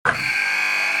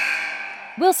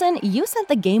Wilson, you sent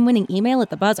the game-winning email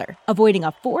at the buzzer, avoiding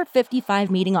a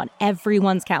 4:55 meeting on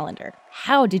everyone's calendar.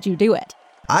 How did you do it?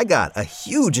 I got a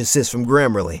huge assist from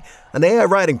Grammarly, an AI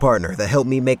writing partner that helped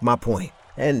me make my point.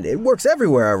 And it works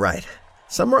everywhere I write.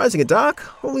 Summarizing a doc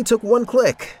only took one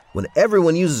click. When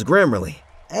everyone uses Grammarly,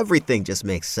 everything just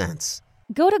makes sense.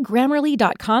 Go to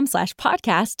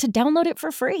Grammarly.com/podcast to download it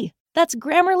for free. That's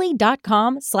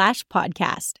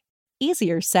Grammarly.com/podcast.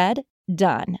 Easier said,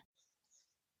 done.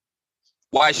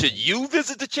 Why should you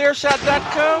visit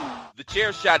thechairshot.com?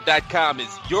 Thechairshot.com is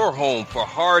your home for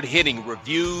hard-hitting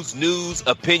reviews, news,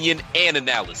 opinion, and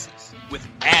analysis with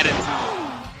attitude.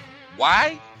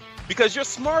 Why? Because you're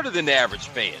smarter than the average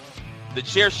fan.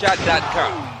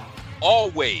 Thechairshot.com.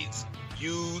 Always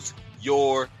use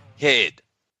your head.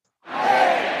 8,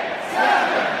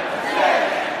 7,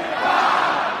 6,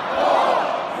 5,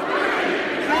 4,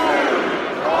 3,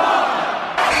 2, 1.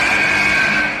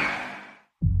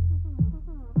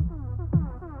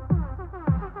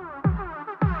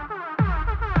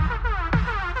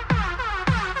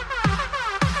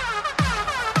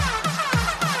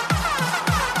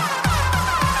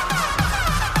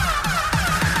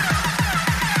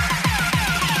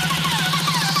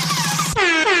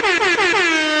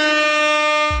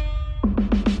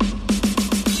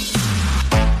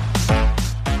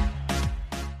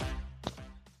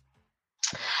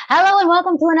 Hello and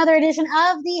welcome to another edition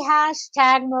of the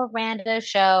Hashtag Miranda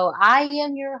Show. I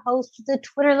am your host, the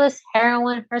Twitterless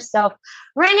heroine herself,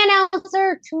 ring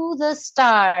announcer to the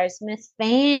stars, Miss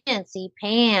Fancy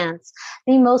Pants,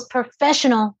 the most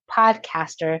professional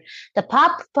podcaster, the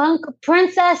pop punk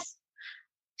princess,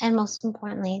 and most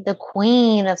importantly, the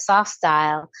queen of soft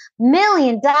style, $1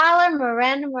 million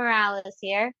Miranda Morales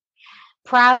here.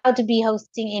 Proud to be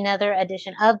hosting another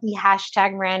edition of the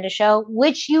Hashtag Miranda Show,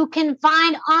 which you can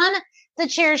find on the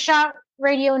Chairshot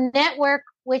Radio Network,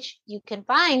 which you can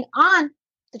find on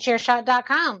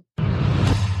thechairshot.com.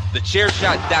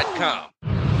 Thechairshot.com.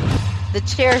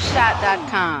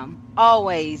 Thechairshot.com.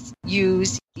 Always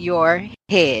use your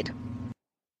head.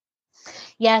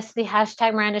 Yes, the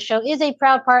Hashtag Miranda Show is a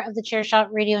proud part of the Chairshot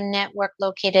Radio Network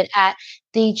located at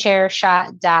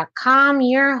thechairshot.com,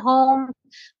 your home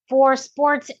for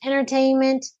sports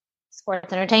entertainment,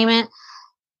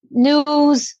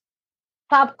 news,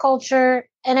 pop culture,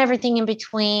 and everything in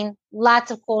between.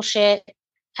 Lots of cool shit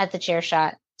at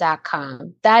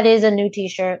thechairshot.com. That is a new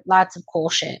t-shirt. Lots of cool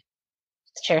shit.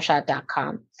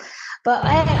 Thechairshot.com. But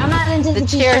I'm not into the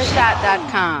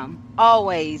Thechairshot.com.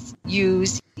 Always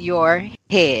use your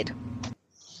head.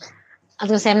 I was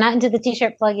going to say, I'm not into the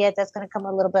t-shirt plug yet. That's going to come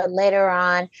a little bit later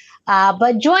on.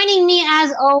 But joining me,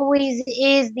 as always,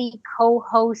 is the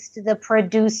co-host, the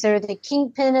producer, the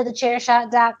kingpin of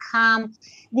thechairshot.com,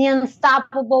 the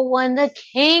unstoppable one, the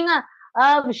king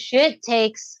of shit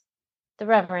takes, the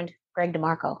Reverend Greg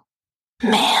DeMarco.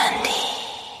 Mandy.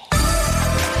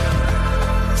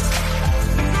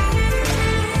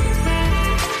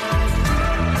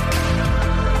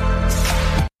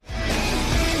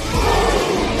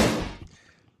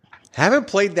 Haven't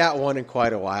played that one in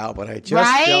quite a while, but I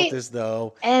just felt as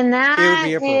though and that it would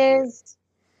be appropriate. Is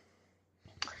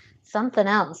something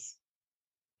else.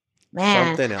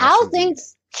 Man, Something else, how indeed.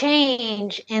 things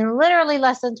change in literally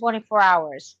less than 24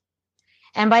 hours.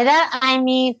 And by that, I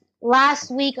mean,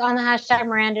 last week on the Hashtag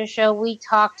Miranda Show, we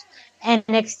talked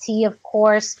NXT, of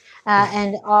course,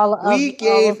 and all of... We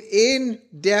gave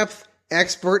in-depth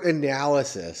expert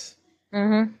analysis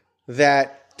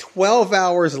that 12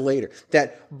 hours later,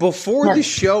 that before the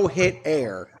show hit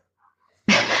air,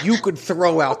 you could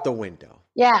throw out the window.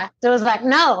 Yeah, so it was like,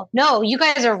 no, you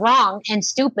guys are wrong and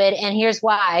stupid, and here's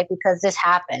why, because this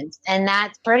happened. And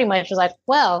that pretty much was like,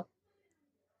 well,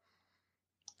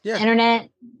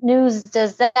 Internet news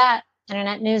does that.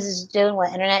 Internet news is doing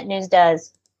what Internet news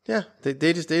does. Yeah,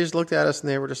 they just looked at us and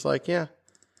they were just like, yeah.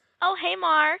 Oh, hey,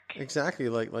 Mark. Exactly,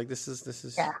 like this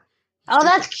is. Yeah. Oh,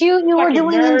 that's cute. You were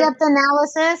doing in-depth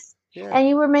analysis, Yeah. and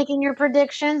you were making your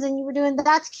predictions, and you were doing,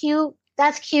 that's cute,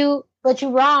 but you're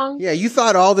wrong. Yeah, you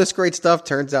thought all this great stuff.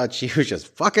 Turns out she was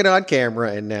just fucking on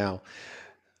camera, and now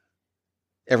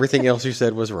everything else you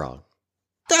said was wrong.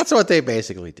 That's what they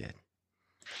basically did.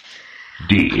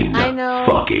 Dean I know.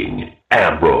 fucking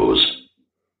Ambrose.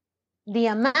 The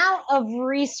amount of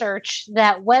research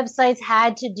that websites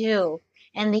had to do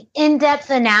and the in-depth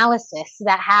analysis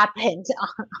that happened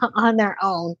on their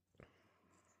own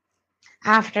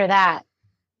after that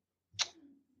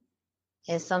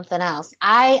is something else.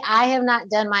 I have not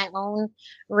done my own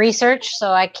research,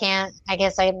 so I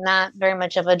guess I'm not very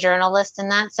much of a journalist in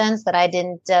that sense, that I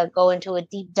didn't go into a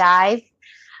deep dive.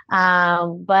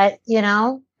 But,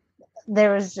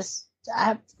 there was just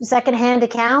secondhand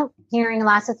account, hearing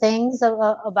lots of things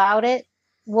about it.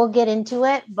 We'll get into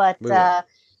it, but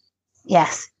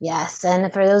yes.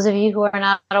 And for those of you who are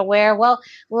not aware, well,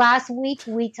 last week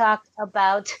we talked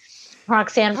about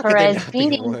Roxanne Perez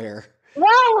beating.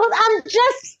 Well, I'm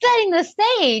just setting the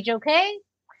stage, okay?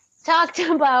 Talked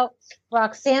about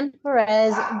Roxanne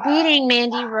Perez beating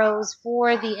Mandy Rose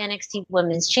for the NXT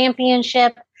Women's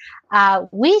Championship.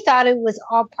 We thought it was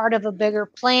all part of a bigger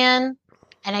plan,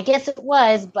 and I guess it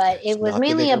was, but it was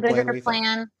mainly a bigger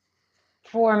plan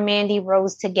for Mandy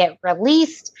Rose to get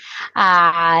released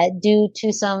due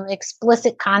to some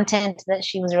explicit content that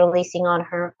she was releasing on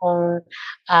her own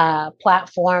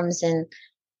platforms, and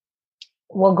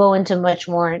we'll go into much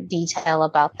more detail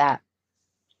about that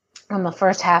on the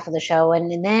first half of the show.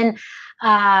 And then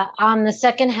on the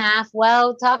second half,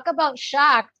 well, talk about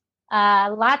shocked.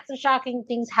 Lots of shocking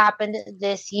things happened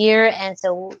this year. And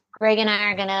so Greg and I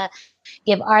are going to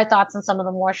give our thoughts on some of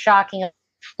the more shocking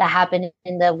that happened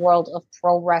in the world of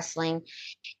pro wrestling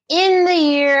in the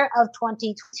year of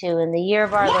 2022, in the year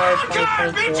of our Lord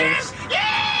 2022.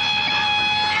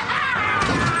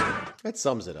 That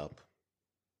sums it up.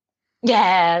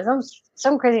 Yeah,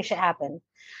 some crazy shit happened.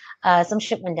 Some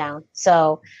shit went down.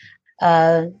 So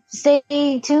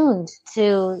stay tuned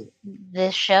to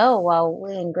this show while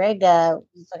we and Greg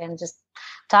fucking just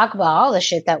talk about all the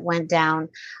shit that went down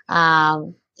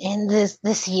in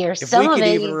this year. Some of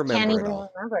it you can't even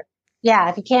remember.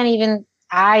 Yeah, if you can't even,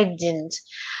 I didn't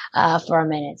for a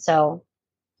minute. So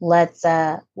let's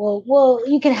we'll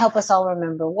you can help us all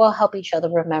remember. We'll help each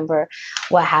other remember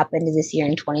what happened this year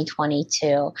in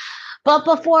 2022. But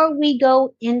before we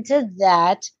go into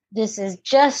that, this is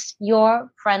just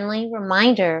your friendly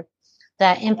reminder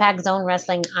that Impact Zone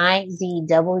Wrestling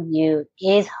IZW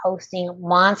is hosting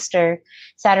Monster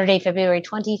Saturday, February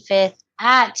 25th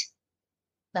at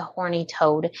the Horny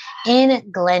Toad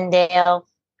in Glendale.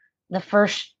 The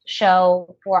first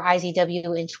show for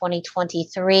IZW in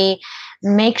 2023.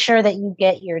 Make sure that you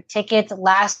get your tickets.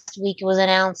 Last week it was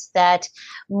announced that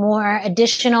more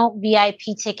additional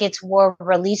VIP tickets were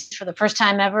released for the first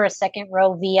time ever, a second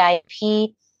row VIP.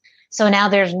 So now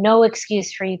there's no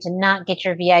excuse for you to not get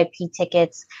your VIP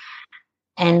tickets.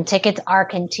 And tickets are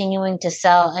continuing to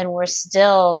sell, and we're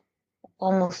still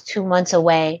almost 2 months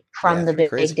away from the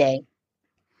big day.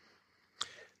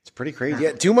 It's pretty crazy.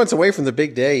 Yeah, 2 months away from the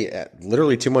big day,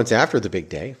 literally 2 months after the big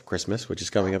day of Christmas, which is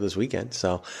coming up this weekend.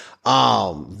 So,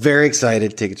 very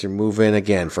excited. Tickets are moving.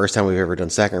 Again, first time we've ever done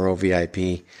second row VIP.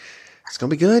 It's going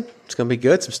to be good. It's going to be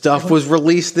good. Some stuff was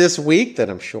released this week that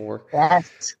I'm sure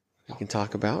we can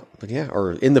talk about. But yeah,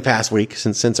 or in the past week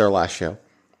since our last show.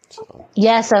 So.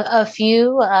 Yes, a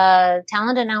few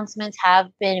talent announcements have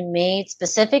been made,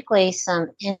 specifically some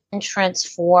entrants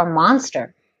for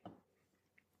Monster.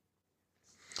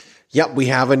 Yep, we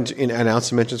have announced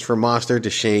some entrants for Monster,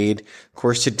 DeShade. Of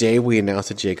course, today we announced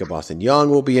that Jacob Austin Young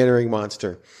will be entering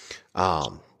Monster.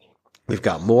 We've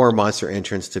got more Monster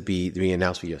entrants to be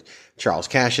announced. We have Charles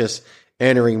Cassius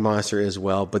entering Monster as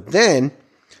well. But then,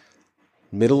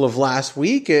 middle of last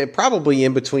week, probably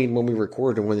in between when we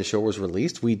recorded and when the show was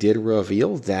released, we did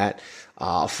reveal that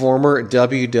former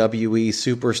WWE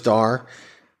superstar,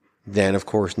 then of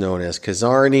course known as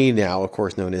Kazarni, now of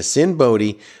course known as Sin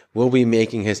Bodhi, will be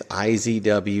making his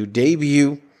IZW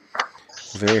debut.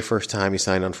 The very first time he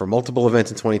signed on for multiple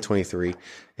events in 2023,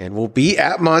 and will be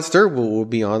at Monster. We'll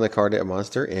be on the card at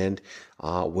Monster, and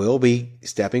will be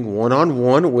stepping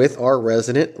one-on-one with our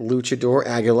resident Luchador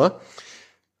Aguila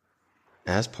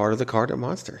as part of the card at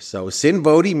Monster. So Sin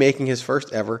Bodhi making his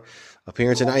first ever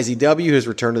appearance in IZW, his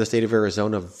return to the state of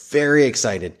Arizona. Very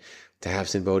excited to have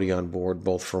Sin Bodhi on board,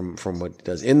 both from what he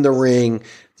does in the ring,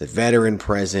 the veteran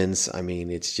presence. I mean,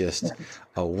 it's just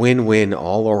a win-win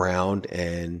all around,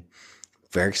 and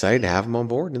very excited to have him on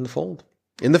board in the fold,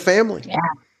 in the family. Yeah.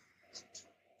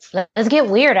 Let's get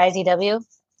weird, IZW.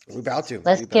 We're about to.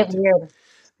 Let's get weird.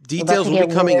 Details will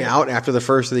be coming out after the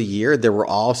first of the year. There will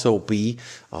also be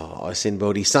a Sin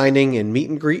Bodhi signing and meet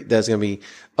and greet that's going to be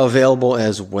available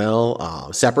as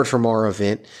well, separate from our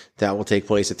event that will take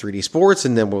place at 3D Sports,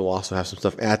 and then we'll also have some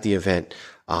stuff at the event.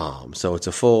 So it's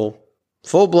a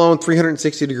full-blown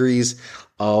 360 degrees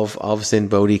of Sin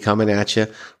Bodhi coming at you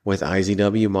with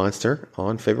IZW Monster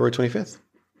on February 25th.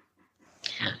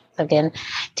 Yeah. Again,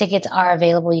 tickets are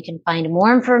available. You can find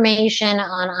more information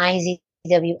on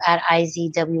IZW at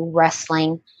IZW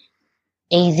Wrestling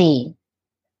AZ.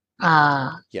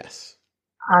 Yes.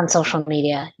 On social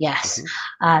media, yes.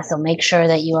 So make sure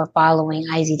that you are following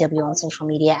IZW on social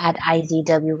media at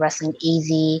IZW Wrestling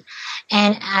AZ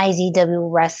and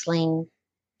IZW Wrestling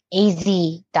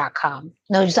az.com.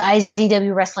 No, just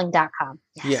izwwrestling.com.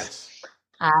 Yes.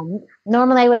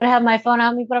 Normally I would have my phone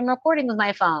on me, but I'm recording with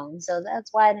my phone. So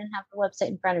that's why I didn't have the website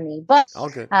in front of me. But all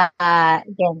good.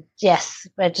 Again, yes,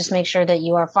 but just make sure that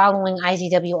you are following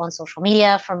IZW on social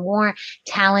media for more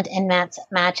talent and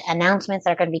match announcements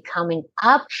that are going to be coming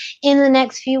up in the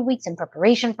next few weeks in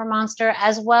preparation for Monster,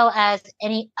 as well as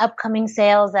any upcoming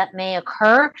sales that may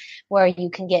occur where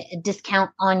you can get a discount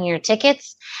on your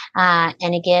tickets.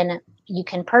 And again, you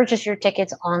can purchase your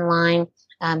tickets online.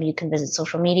 You can visit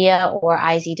social media or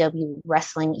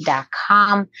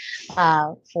izwwrestling.com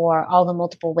for all the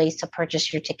multiple ways to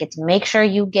purchase your tickets. Make sure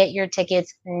you get your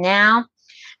tickets now.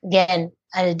 Again,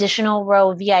 an additional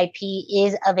row VIP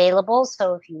is available.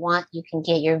 So if you want, you can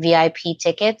get your VIP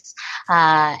tickets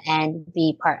and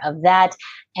be part of that.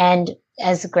 And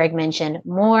as Greg mentioned,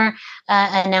 more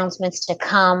announcements to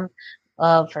come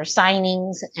for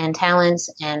signings and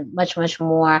talents and much, much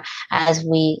more as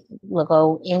we will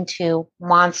go into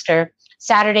Monster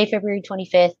Saturday, February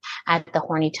 25th at the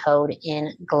Horny Toad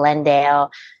in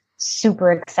Glendale.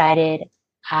 Super excited.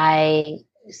 I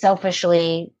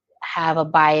selfishly have a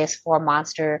bias for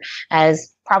Monster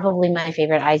as probably my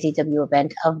favorite IZW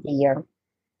event of the year.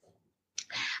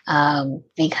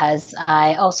 Because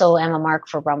I also am a mark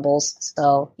for Rumbles.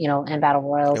 So, and Battle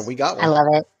Royals. And we got one. I love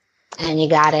it. And you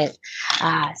got it.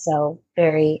 So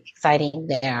very exciting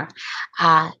there.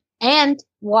 And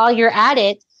while you're at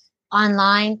it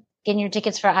online, getting your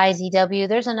tickets for IZW,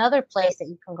 there's another place that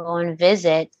you can go and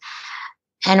visit.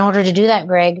 In order to do that,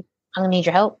 Greg, I'm going to need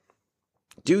your help.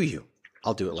 Do you?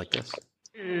 I'll do it like this.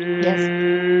 Yes.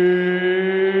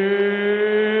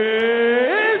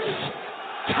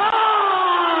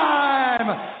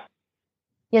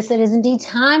 Yes, it is indeed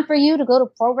time for you to go to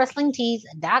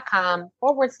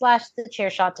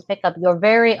ProWrestlingTees.com/TheChairShot to pick up your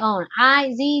very own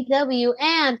IZW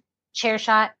and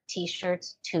Chairshot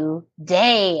t-shirts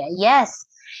today. Yes,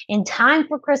 in time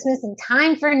for Christmas, in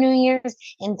time for New Year's,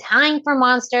 in time for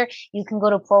Monster, you can go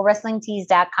to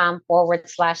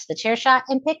ProWrestlingTees.com/TheChairShot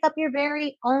and pick up your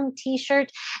very own t-shirt.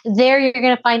 There you're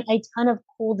going to find a ton of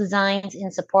cool designs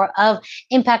in support of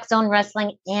Impact Zone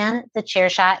Wrestling and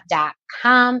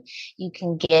TheChairShot.com. You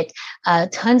can get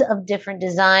tons of different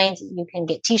designs. You can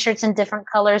get t-shirts in different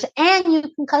colors, and you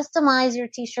can customize your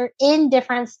t-shirt in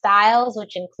different styles,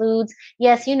 which includes,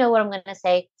 yes, you know what I'm going to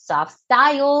say, soft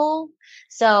style.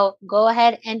 So go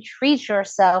ahead and treat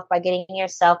yourself by getting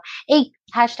yourself a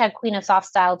 #Queen of Soft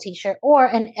Style t-shirt, or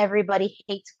an Everybody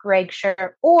Hates Greg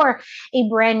shirt, or a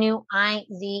brand new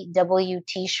IZW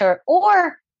t-shirt,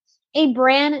 or a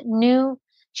brand new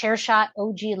Chairshot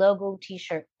OG logo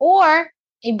t-shirt, or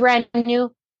a brand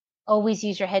new Always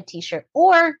Use Your Head t-shirt,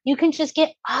 or you can just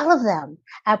get all of them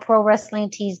at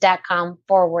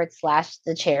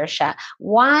ProWrestlingTees.com/TheChairShot.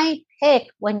 Why pick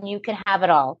when you can have it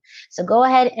all? So go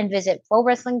ahead and visit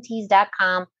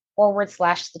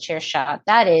ProWrestlingTees.com/TheChairShot.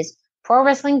 That is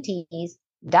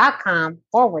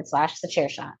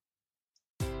ProWrestlingTees.com/TheChairShot.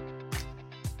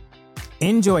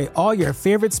 Enjoy all your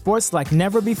favorite sports like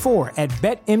never before at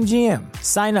BetMGM.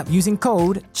 Sign up using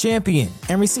code CHAMPION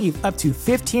and receive up to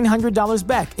 $1,500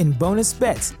 back in bonus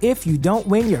bets if you don't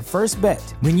win your first bet.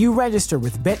 When you register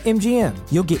with BetMGM,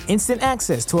 you'll get instant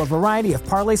access to a variety of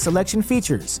parlay selection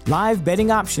features, live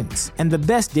betting options, and the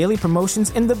best daily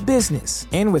promotions in the business.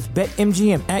 And with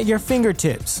BetMGM at your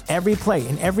fingertips, every play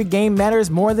and every game matters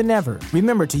more than ever.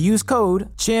 Remember to use code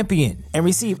CHAMPION and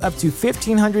receive up to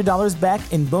 $1,500 back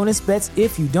in bonus bets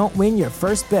if you don't win your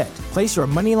first bet. Place your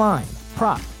money line,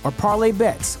 prop, or parlay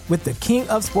bets with the king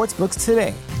of sportsbooks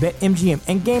today. BetMGM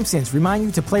and GameSense remind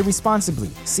you to play responsibly.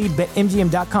 See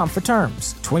BetMGM.com for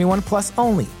terms. 21 plus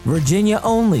only. Virginia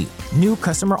only. New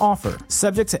customer offer.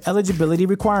 Subject to eligibility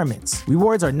requirements.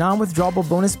 Rewards are non-withdrawable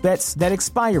bonus bets that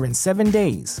expire in 7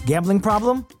 days. Gambling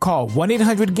problem? Call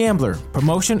 1-800-GAMBLER.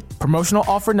 Promotional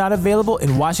offer not available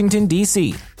in Washington,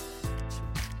 D.C.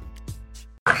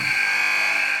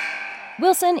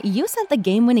 Wilson, you sent the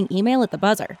game-winning email at the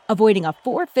buzzer, avoiding a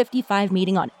 4:55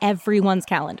 meeting on everyone's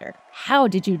calendar. How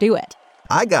did you do it?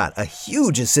 I got a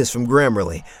huge assist from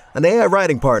Grammarly, an AI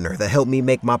writing partner that helped me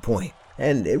make my point.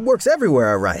 And it works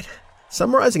everywhere I write.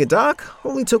 Summarizing a doc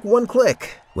only took one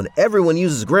click. When everyone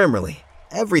uses Grammarly,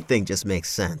 everything just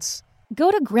makes sense. Go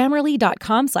to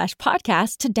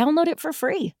Grammarly.com/podcast to download it for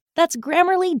free. That's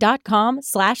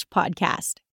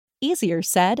Grammarly.com/podcast. Easier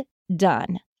said,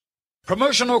 done.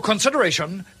 Promotional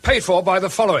consideration paid for by the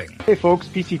following. Hey folks,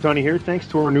 PC Tony here. Thanks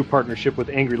to our new partnership with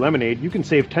Angry Lemonade, you can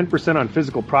save 10% on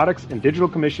physical products and digital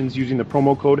commissions using the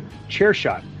promo code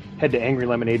CHAIRSHOT. Head to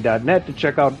angrylemonade.net to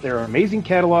check out their amazing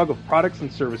catalog of products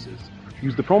and services.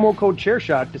 Use the promo code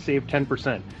CHAIRSHOT to save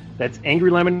 10%. That's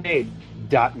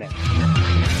angrylemonade.net.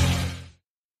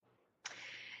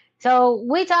 So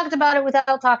we talked about it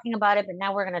without talking about it, but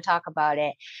now we're going to talk about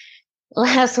it.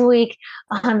 Last week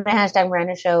on the Hashtag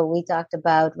Miranda Show, we talked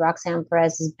about Roxanne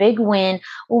Perez's big win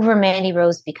over Mandy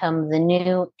Rose to become the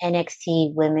new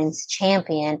NXT Women's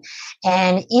Champion.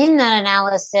 And in that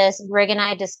analysis, Greg and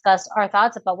I discussed our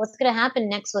thoughts about what's going to happen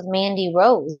next with Mandy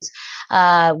Rose.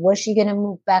 Was she going to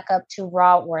move back up to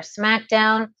Raw or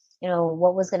SmackDown? You know,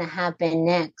 what was going to happen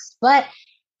next? But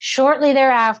shortly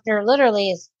thereafter,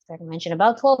 literally, as I mentioned,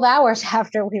 about 12 hours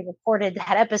after we recorded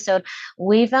that episode,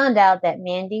 we found out that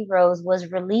Mandy Rose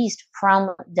was released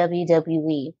from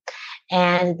WWE.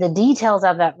 And the details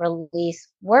of that release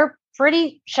were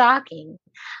pretty shocking.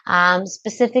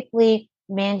 Specifically,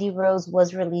 Mandy Rose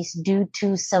was released due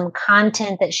to some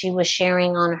content that she was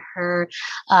sharing on her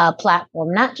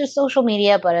platform, not just social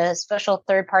media, but a special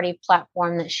third-party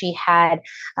platform that she had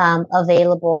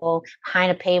available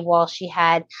behind a paywall. She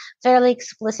had fairly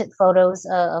explicit photos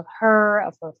of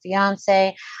her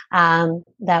fiance,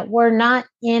 that were not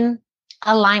in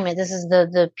alignment. This is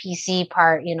the PC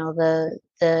part, you know, the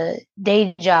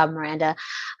day job, Miranda,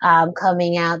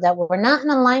 coming out, that were not in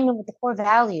alignment with the core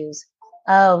values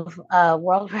of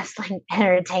World Wrestling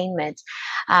Entertainment.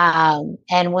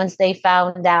 And once they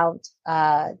found out,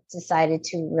 decided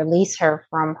to release her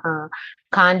from her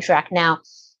contract. Now,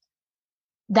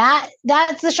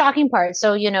 that's the shocking part.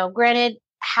 So, you know, granted,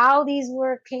 how these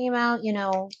came out, you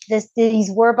know,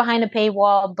 these were behind a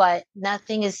paywall, but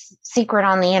nothing is secret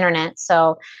on the internet.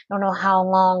 So I don't know how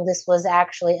long this was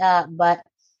actually up, but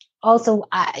also,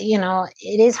 you know,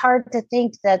 it is hard to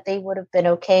think that they would have been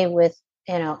okay with,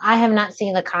 you know, I have not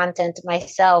seen the content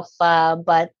myself,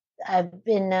 but I've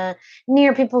been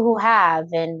near people who have,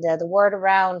 and the word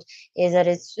around is that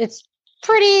it's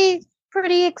pretty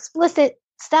explicit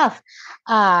stuff.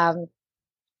 And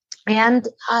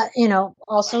you know,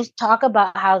 also talk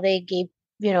about how they gave,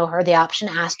 you know, her the option,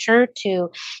 asked her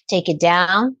to take it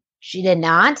down. She did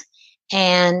not,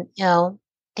 and you know,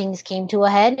 things came to a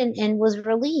head and was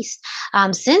released.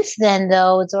 Since then,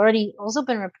 though, it's already also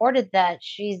been reported that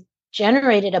she's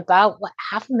generated about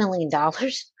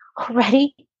 $500,000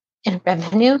 already in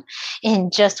revenue in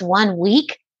just 1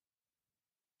 week.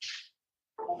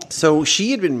 So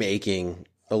she had been making,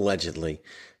 allegedly,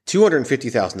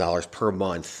 $250,000 per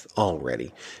month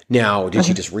already. Now, did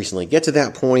she just recently get to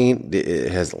that point? It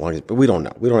has long, but we don't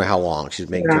know. We don't know how long she's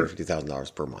making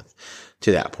 $250,000 per month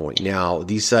to that point. Now,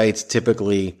 these sites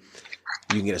typically,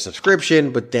 you can get a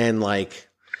subscription, but then like,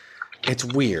 it's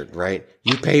weird, right?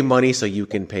 You pay money so you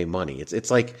can pay money. It's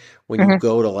like when you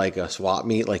go to like a swap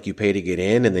meet, like you pay to get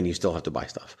in and then you still have to buy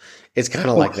stuff. It's kind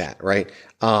of like that, right?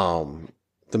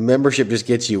 The membership just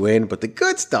gets you in, but the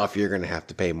good stuff you're going to have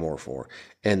to pay more for.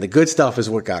 And the good stuff is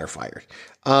what got her fired.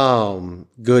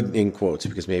 Good in quotes,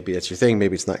 because maybe that's your thing.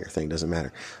 Maybe it's not your thing. Doesn't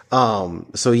matter.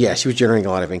 So yeah, she was generating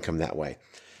a lot of income that way.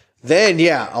 Then,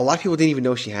 yeah, a lot of people didn't even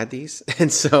know she had these.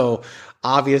 And so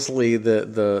obviously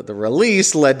the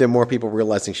release led to more people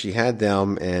realizing she had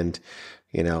them. And,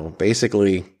 you know,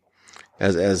 basically,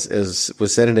 as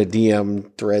was said in a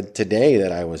DM thread today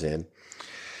that I was in,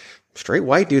 straight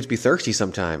white dudes be thirsty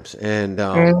sometimes. And,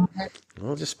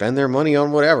 well, just spend their money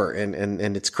on whatever.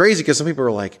 And it's crazy because some people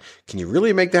are like, can you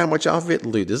really make that much off of it?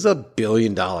 Dude, this is $1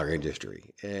 billion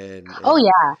industry. And oh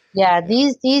yeah. Yeah.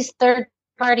 These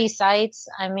third-party sites,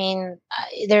 I mean,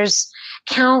 there's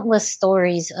countless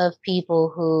stories of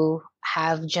people who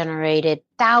have generated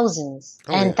thousands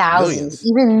and thousands,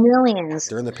 even millions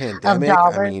during the pandemic.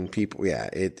 I mean, people, yeah,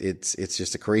 it's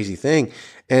just a crazy thing.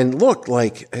 And look,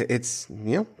 like it's,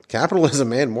 you know, capitalism,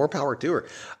 man, more power to her.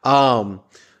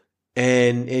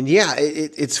 And yeah,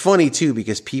 it's funny too,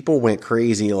 because people went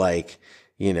crazy, like,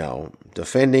 you know,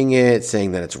 defending it,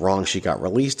 saying that it's wrong. She got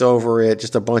released over it,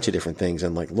 just a bunch of different things.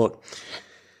 And like, look,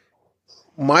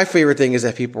 my favorite thing is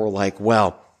that people were like,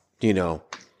 well, you know,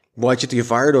 why'd she get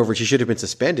fired over? She should have been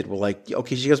suspended. Well, like,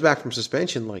 okay, she goes back from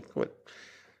suspension. Like, what?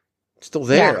 Still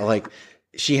there. Yeah. Like,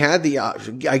 she had the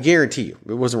option. I guarantee you,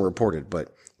 it wasn't reported,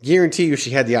 but guarantee you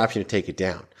she had the option to take it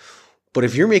down. But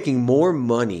if you're making more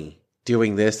money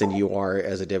doing this than you are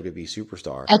as a WWE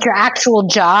superstar at your actual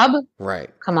job,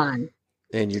 right? Come on.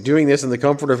 And you're doing this in the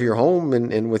comfort of your home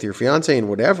and with your fiance and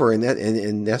whatever,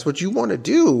 and that's what you want to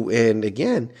do. And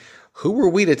again, who are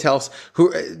we to tell?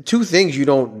 Two things you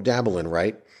don't dabble in,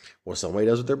 right? What somebody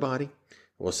does with their body,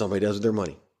 what somebody does with their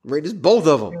money, right? Just both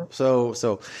of them.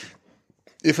 So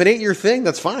if it ain't your thing,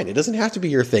 that's fine. It doesn't have to be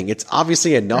your thing. It's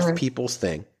obviously enough people's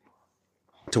thing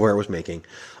to where it was making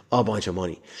a bunch of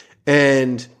money.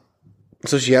 And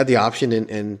so she had the option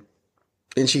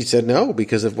and she said no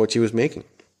because of what she was making.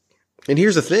 And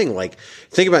here's the thing, like,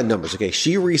 think about numbers. Okay.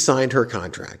 She re-signed her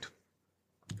contract,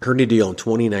 her new deal in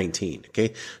 2019.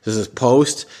 Okay. This is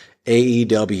post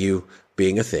AEW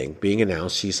being a thing, being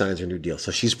announced. She signs her new deal.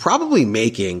 So she's probably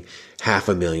making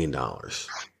 $500,000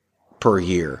 per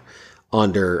year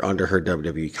under her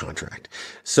WWE contract.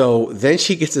 So then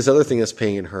she gets this other thing that's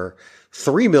paying her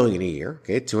 $3 million a year.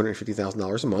 Okay.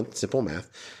 $250,000 a month. Simple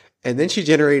math. And then she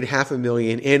generated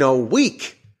 $500,000 in a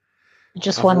week.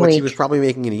 Just 1 week. What she was probably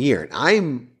making in a year. And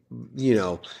I'm,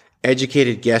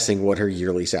 educated guessing what her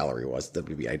yearly salary was at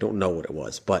WB. I don't know what it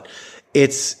was, but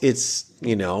it's,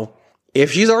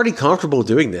 if she's already comfortable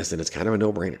doing this, then it's kind of a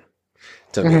no-brainer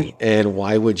to me. And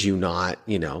why would you not,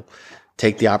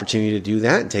 take the opportunity to do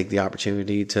that and take the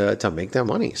opportunity to make that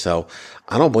money? So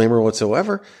I don't blame her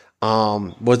whatsoever.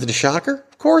 Was it a shocker?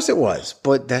 Of course it was,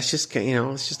 but that's just,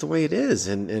 it's just the way it is.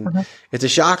 And it's a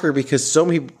shocker because so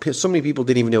many people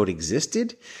didn't even know it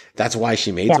existed. That's why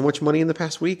she made so much money in the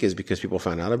past week, is because people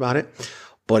found out about it.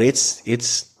 But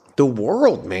it's the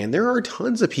world, man. There are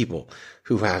tons of people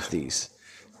who have these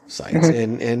sites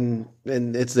and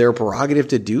it's their prerogative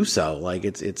to do so. Like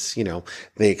it's,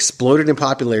 they exploded in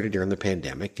popularity during the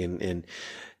pandemic and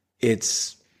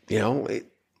it's,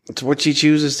 it's what she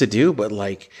chooses to do. But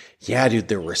dude,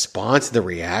 the response, the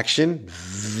reaction,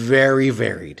 very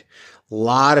varied. A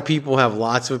lot of people have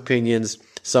lots of opinions,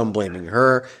 some blaming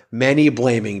her, many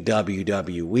blaming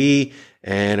WWE.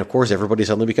 And of course, everybody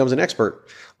suddenly becomes an expert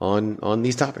on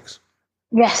these topics.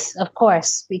 Yes, of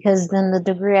course, because then the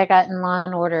degree I got in Law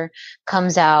and Order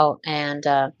comes out, and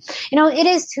it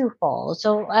is twofold.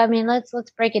 So I mean, let's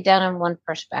break it down in one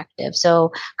perspective.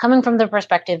 So coming from the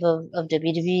perspective of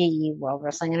WWE, World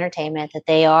Wrestling Entertainment, that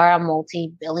they are a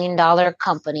multi-billion-dollar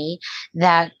company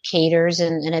that caters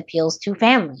and appeals to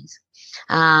families.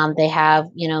 They have,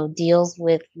 deals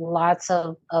with lots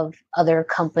of other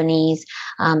companies,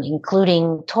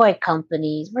 including toy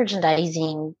companies,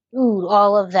 merchandising, food,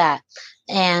 all of that.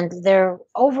 And their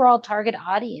overall target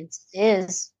audience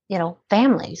is,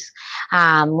 families.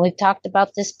 We've talked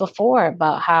about this before,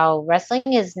 about how wrestling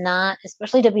is not,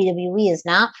 especially WWE, is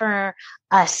not for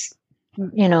us,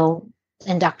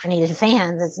 indoctrinated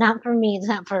fans. It's not for me. It's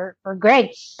not for Greg.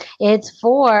 It's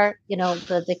for,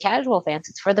 the casual fans.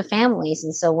 It's for the families.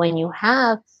 And so when you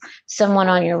have someone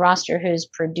on your roster who's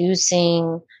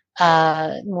producing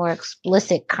more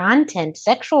explicit content,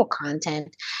 sexual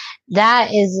content,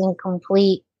 that is in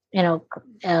complete,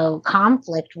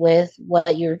 conflict with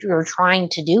what you're trying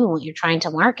to do and what you're trying to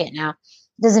market. Now,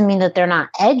 it doesn't mean that they're not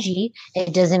edgy.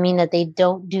 It doesn't mean that they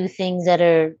don't do things that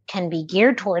can be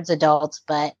geared towards adults,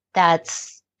 but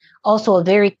that's also a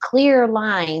very clear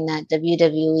line that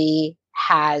WWE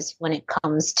has when it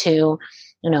comes to,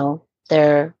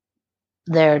 their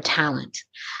talent.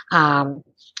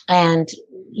 And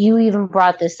you even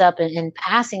brought this up in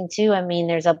passing too. I mean,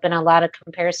 there's been a lot of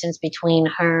comparisons between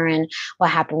her and what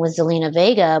happened with Zelina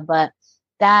Vega, but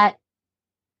that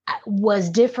was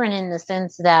different in the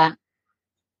sense that,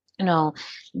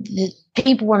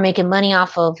 people were making money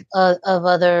off of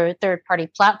other third-party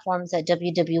platforms that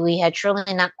WWE had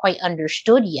surely not quite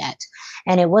understood yet.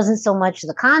 And it wasn't so much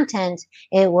the content;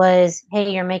 it was,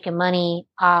 hey, you're making money,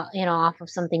 off of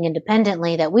something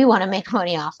independently that we want to make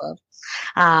money off of.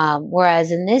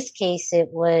 Whereas in this case, it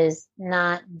was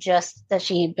not just that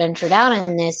she ventured out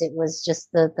in this; it was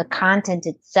just the content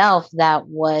itself that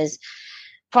was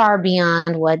far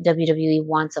beyond what WWE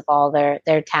wants of all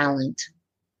their talent.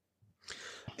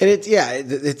 And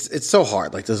it's so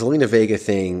hard. Like the Zelina Vega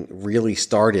thing really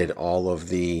started all of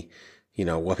the,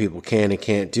 what people can and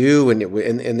can't do.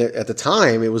 And at the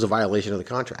time, it was a violation of the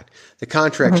contract. The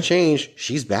contract's changed.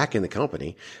 She's back in the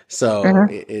company. So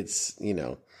it's,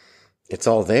 it's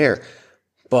all there.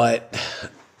 But,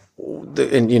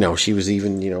 she was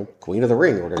even, Queen of the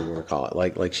Ring, or whatever you want to call it.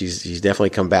 Like she's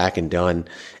definitely come back and done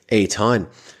a ton.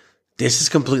 This is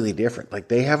completely different. Like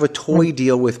they have a toy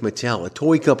deal with Mattel, a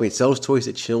toy company that sells toys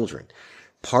to children.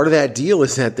 Part of that deal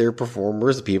is that their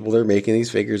performers, the people they're making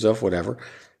these figures of, whatever,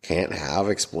 can't have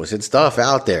explicit stuff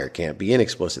out there. Can't be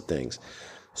inexplicit things.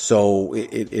 So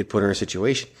it put her in a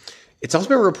situation. It's also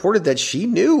been reported that she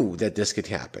knew that this could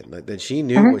happen, that she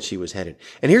knew what she was headed.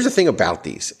 And here's the thing about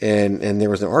these. And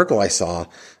there was an article I saw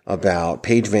about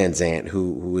Paige Van Zandt,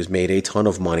 who has made a ton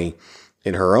of money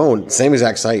in her own same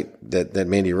exact site that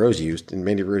Mandy Rose used, and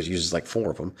Mandy Rose uses like 4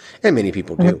 of them, and many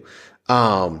people do.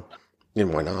 And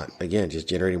why not? Again, just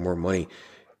generating more money.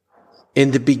 In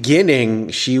the beginning,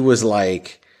 she was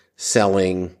like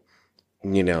selling,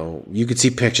 you could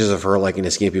see pictures of her like in a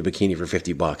skimpy bikini for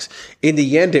 $50. In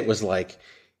the end, it was like,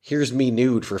 here's me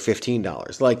nude for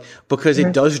 $15. Like, because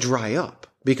it does dry up.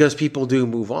 because people do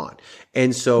move on.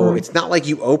 And so it's not like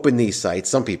you open these sites.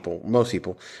 Some people, most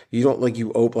people, you don't like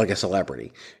you open like a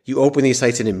celebrity. You open these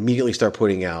sites and immediately start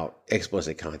putting out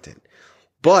explicit content.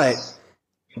 But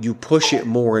you push it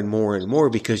more and more and more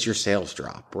because your sales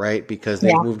drop, right? Because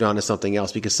they've moved on to something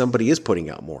else because somebody is putting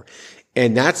out more.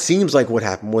 And that seems like what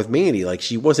happened with Mandy. Like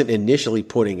she wasn't initially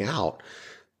putting out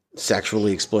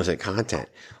sexually explicit content.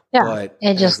 Yeah, but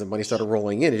as the money started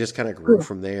rolling in, it just kind of grew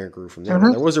from there and grew from there.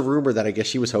 Now, there was a rumor that I guess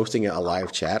she was hosting a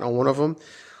live chat on one of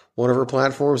her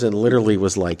platforms, and literally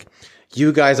was like,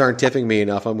 you guys aren't tipping me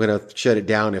enough. I'm going to shut it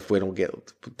down if we don't get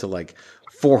to like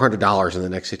 $400 in the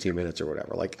next 15 minutes or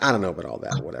whatever. Like, I don't know about all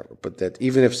that, whatever. But that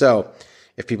even if so,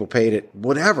 if people paid it,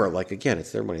 whatever, like again,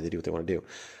 it's their money. They do what they want to do.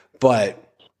 But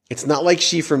it's not like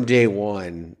she from day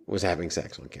one was having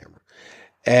sex on camera.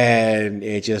 And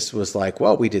it just was like,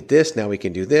 well, we did this. Now we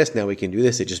can do this. Now we can do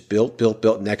this. It just built.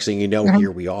 Next thing you know,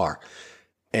 here we are.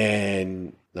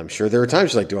 And I'm sure there are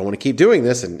times you're like, do I want to keep doing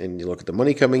this? And you look at the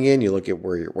money coming in, you look at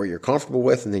where you're comfortable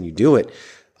with, and then you do it.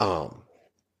 And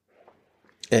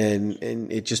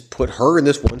it just put her in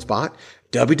this one spot,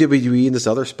 WWE in this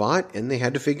other spot, and they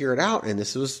had to figure it out. And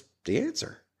this was the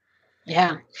answer.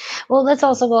 Yeah. Well, let's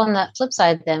also go on that flip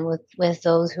side then with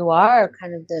those who are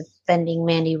kind of defending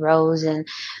Mandy Rose. And,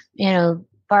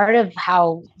 part of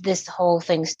how this whole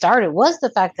thing started was the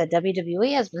fact that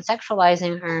WWE has been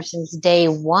sexualizing her since day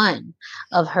one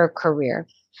of her career.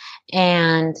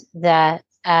 And that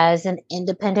as an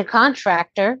independent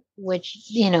contractor, which,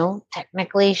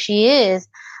 technically she is,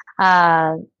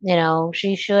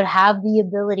 she should have the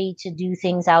ability to do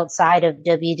things outside of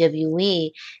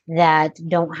WWE that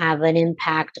don't have an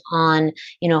impact on,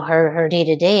 her day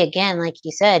to day. Again, like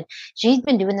you said, she's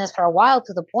been doing this for a while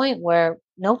to the point where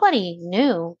nobody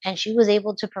knew, and she was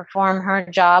able to perform her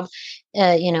job,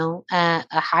 at a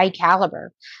high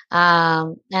caliber.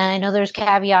 And I know there's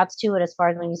caveats to it as far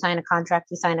as when you sign a contract,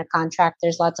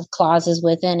 there's lots of clauses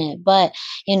within it, but,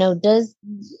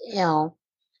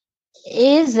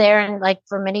 is there, and like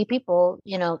for many people,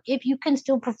 if you can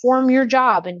still perform your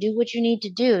job and do what you need to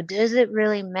do, does it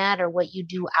really matter what you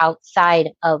do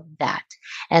outside of that?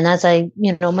 And that's a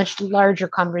much larger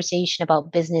conversation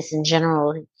about business in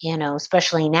general,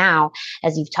 especially now,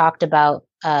 as you've talked about,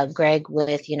 Greg,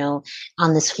 with,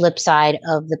 on this flip side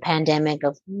of the pandemic,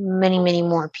 of many, many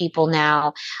more people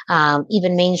now,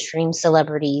 even mainstream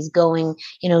celebrities going,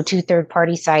 to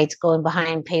third-party sites, going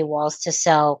behind paywalls to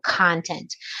sell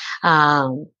content.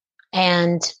 And,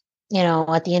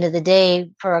 at the end of the day,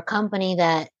 for a company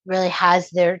that really has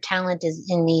their talent is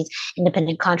in these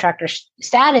independent contractor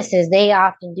statuses, they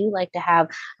often do like to have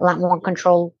a lot more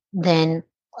control than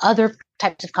other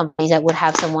types of companies that would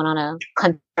have someone on a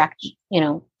contract,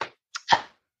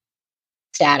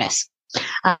 status.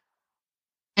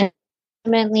 And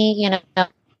ultimately,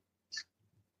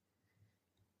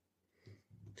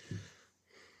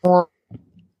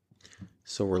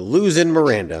 so we're losing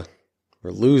Miranda.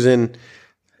 We're losing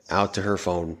out to her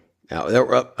phone.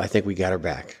 I think we got her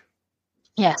back.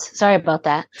 Yes. Sorry about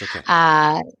that. Okay.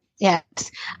 Yes.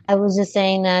 I was just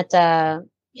saying that,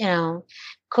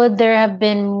 could there have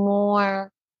been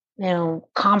more,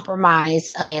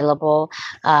 compromise available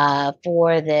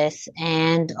for this?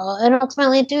 And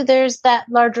ultimately, too, there's that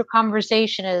larger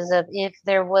conversation as of if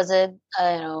there was a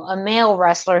male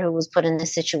wrestler who was put in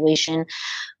this situation,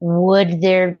 would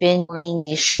there have been an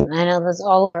issue? I know that's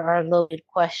all our loaded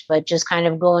question, but just kind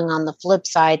of going on the flip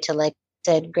side to, like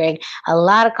I said, Greg, a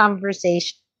lot of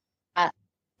conversation,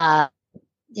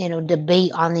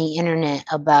 debate on the internet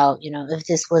about, if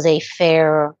this was a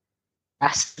fair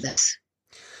rest of this.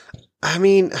 I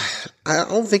mean, I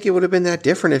don't think it would have been that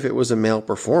different if it was a male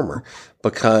performer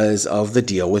because of the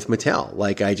deal with Mattel.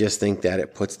 Like, I just think that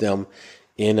it puts them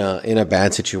in a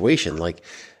bad situation. Like,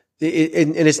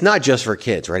 and it's not just for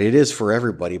kids, right? It is for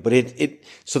everybody, but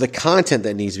so the content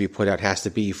that needs to be put out has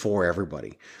to be for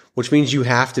everybody, which means you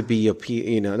have to be,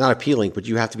 not appealing, but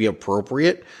you have to be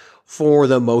appropriate for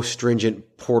the most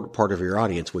stringent part of your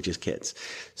audience, which is kids.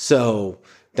 So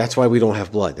that's why we don't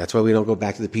have blood. That's why we don't go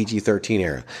back to the PG-13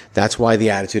 era. That's why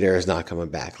the Attitude Era is not coming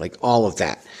back. Like, all of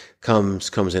that comes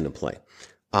into play.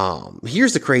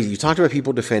 Here's the crazy. You talked about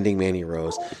people defending Mandy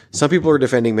Rose. Some people are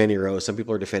defending Mandy Rose. Some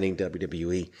people are defending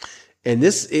WWE. And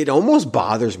it almost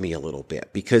bothers me a little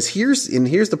bit because here's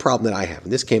the problem that I have.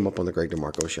 And this came up on the Greg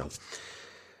DeMarco show.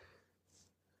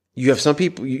 You have some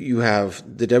people, you have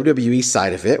the WWE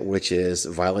side of it, which is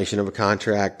a violation of a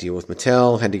contract, deal with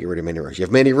Mattel, had to get rid of Mandy Rose. You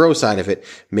have Mandy Rose side of it,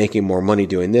 making more money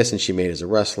doing this, and she made as a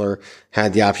wrestler,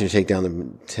 had the option to take down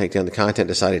the content,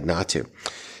 decided not to.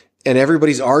 And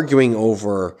everybody's arguing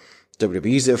over,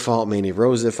 WWE's at fault. Mandy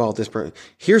Rose is at fault.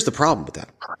 Here's the problem with that.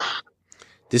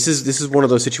 This is one of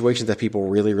those situations that people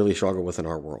really, really struggle with in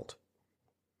our world.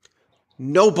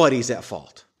 Nobody's at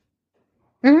fault.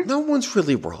 Mm-hmm. No one's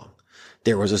really wrong.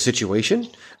 There was a situation.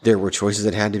 There were choices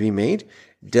that had to be made.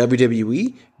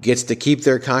 WWE gets to keep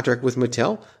their contract with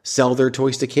Mattel, sell their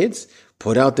toys to kids,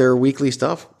 put out their weekly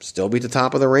stuff, still be at the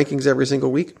top of the rankings every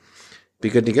single week, be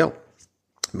good to go.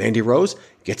 Mandy Rose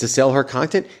gets to sell her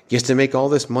content, gets to make all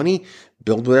this money,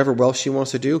 build whatever wealth she wants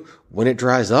to do. When it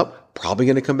dries up, probably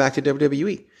going to come back to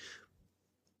WWE.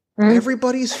 Mm-hmm.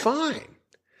 Everybody's fine.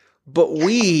 But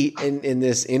we, in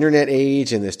this internet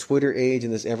age, in this Twitter age,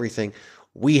 in this everything,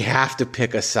 we have to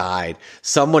pick a side.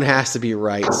 Someone has to be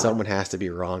right. Someone has to be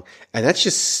wrong. And that's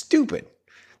just stupid.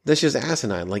 That's just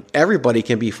asinine. Like, everybody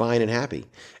can be fine and happy.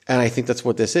 And I think that's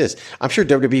what this is. I'm sure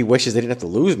WWE wishes they didn't have to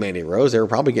lose Mandy Rose. They were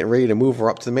probably getting ready to move her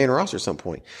up to the main roster at some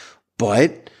point.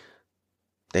 But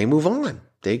they move on.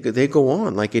 They go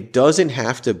on. Like, it doesn't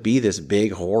have to be this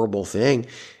big, horrible thing.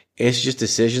 It's just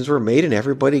decisions were made and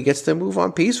everybody gets to move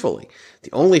on peacefully.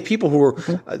 The only people who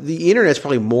are, the internet's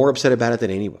probably more upset about it than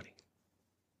anybody.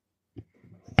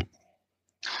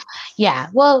 Yeah,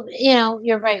 well,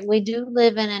 you're right. We do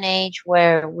live in an age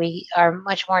where we are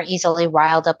much more easily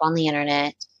riled up on the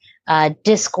internet.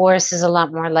 Discourse is a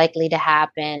lot more likely to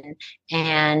happen.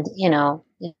 And,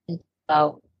 with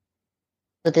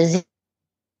the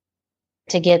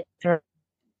to get through.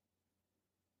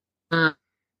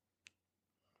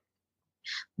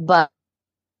 But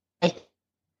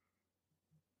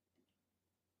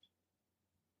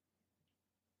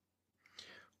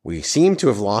we seem to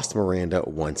have lost Miranda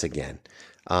once again.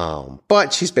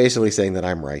 But she's basically saying that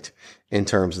I'm right in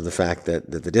terms of the fact that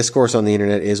the discourse on the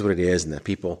internet is what it is, and that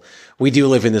we do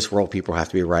live in this world. People have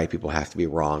to be right. People have to be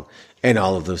wrong. And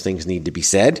all of those things need to be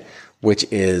said, which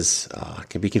is,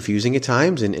 can be confusing at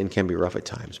times and can be rough at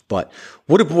times. But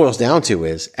what it boils down to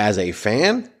is, as a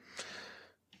fan,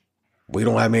 we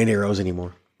don't have Mandy Rose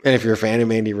anymore. And if you're a fan of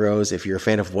Mandy Rose, if you're a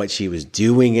fan of what she was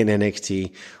doing in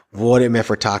NXT, what it meant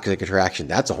for Toxic Attraction,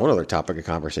 that's a whole other topic of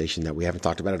conversation that we haven't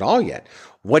talked about at all yet.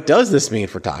 What does this mean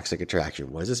for Toxic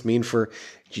Attraction? What does this mean for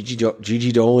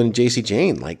Gigi Dolan and JC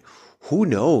Jane? Like, who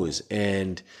knows?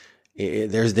 And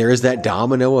there is that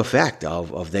domino effect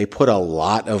of they put a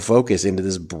lot of focus into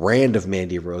this brand of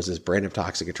Mandy Rose, this brand of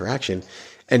Toxic Attraction.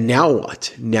 And now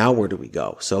what? Now where do we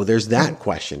go? So there's that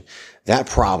question, that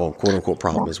problem, quote unquote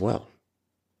problem as well.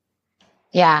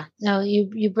 Yeah, no,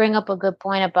 you bring up a good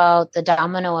point about the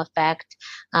domino effect,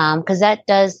 because that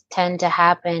does tend to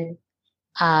happen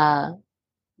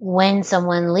when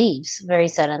someone leaves very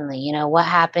suddenly. What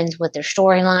happens with their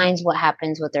storylines, what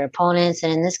happens with their opponents,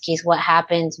 and in this case, what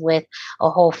happens with a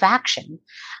whole faction.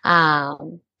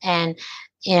 And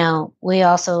we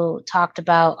also talked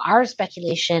about our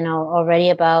speculation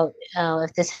already about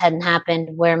if this hadn't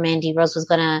happened, where Mandy Rose was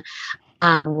going to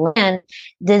land.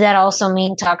 Did that also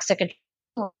mean Toxic Attraction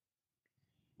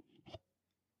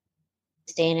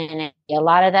staying in it? A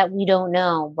lot of that we don't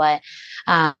know, but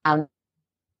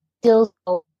still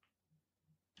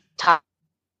top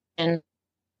and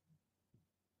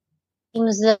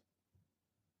seems that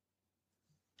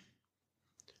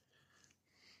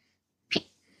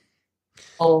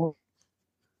people.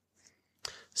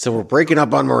 So we're breaking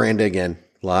up on Miranda again.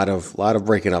 A lot of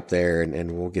breaking up there,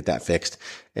 and we'll get that fixed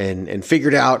and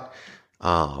figured out.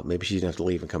 Maybe she didn't have to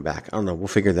leave and come back. I don't know. We'll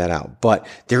figure that out. But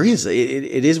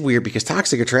it is weird because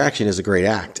Toxic Attraction is a great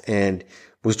act and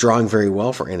was drawing very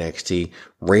well for NXT,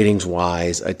 ratings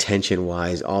wise, attention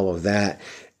wise, all of that.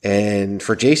 And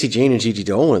for JC Jane and Gigi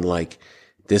Dolan, like,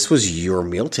 this was your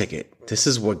meal ticket. This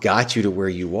is what got you to where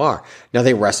you are. Now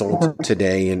they wrestled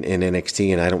today in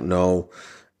NXT, and I don't know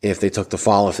if they took the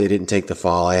fall, if they didn't take the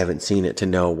fall. I haven't seen it to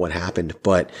know what happened,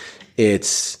 but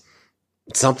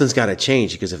something's got to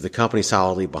change, because if the company's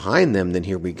solidly behind them, then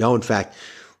here we go. In fact,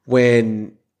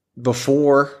 when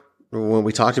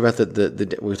we talked about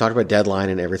we talked about Deadline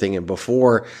and everything, and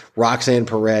before Roxanne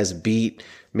Perez beat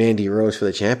Mandy Rose for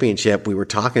the championship, we were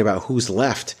talking about who's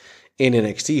left in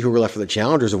NXT, who were left for the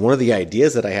challengers. And one of the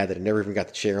ideas that I had that I never even got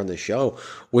to share on the show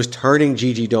was turning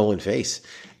Gigi Dolan face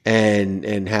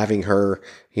and having her,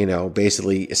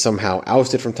 basically somehow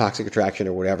ousted from Toxic Attraction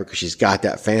or whatever, because she's got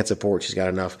that fan support. She's got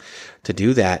enough to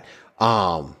do that.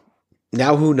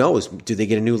 Now who knows? Do they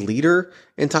get a new leader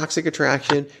in Toxic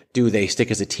Attraction? Do they stick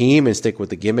as a team and stick with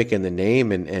the gimmick and the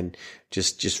name and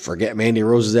just forget Mandy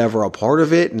Rose is ever a part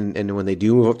of it? And when they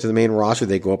do move up to the main roster,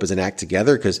 they go up as an act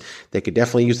together, because they could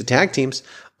definitely use the tag teams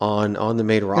on the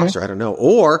main roster. Mm-hmm. I don't know.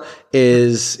 Or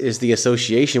is the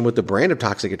association with the brand of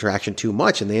Toxic Attraction too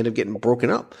much and they end up getting broken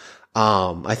up?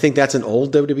 I think that's an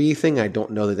old WWE thing. I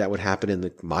don't know that would happen in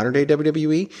the modern day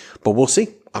WWE, but we'll see.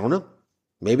 I don't know.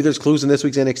 Maybe there's clues in this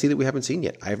week's NXT that we haven't seen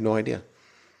yet. I have no idea.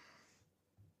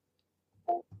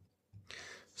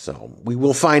 So we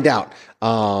will find out.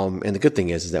 And the good thing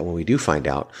is that when we do find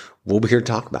out, we'll be here to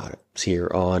talk about it. It's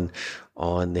here on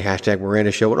the hashtag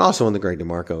Miranda Show and also on the Greg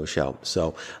DeMarco Show.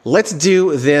 So let's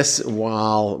do this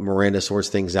while Miranda sorts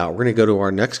things out. We're going to go to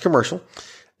our next commercial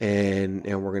and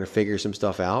we're going to figure some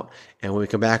stuff out. And when we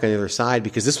come back on the other side,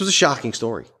 because this was a shocking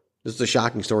story. This was a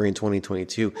shocking story in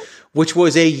 2022, which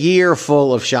was a year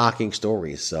full of shocking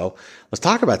stories. So let's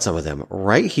talk about some of them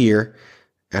right here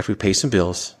after we pay some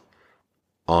bills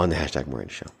on the hashtag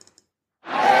Miranda Show.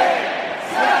 8,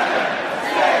 7,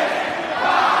 6,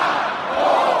 5,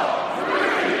 4,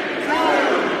 3, 2,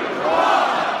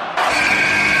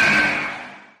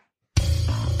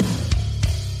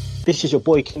 1. This is your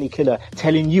boy Kenny Killer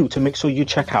telling you to make sure you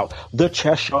check out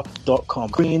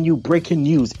thechairshot.com, bringing you breaking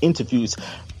news, interviews,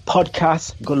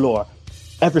 podcasts galore,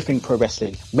 everything pro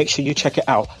wrestling. Make sure you check it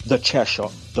out,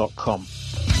 thechairshot.com.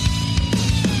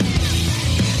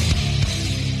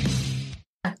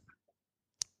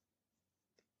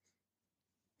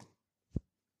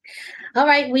 All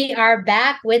right, we are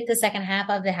back with the second half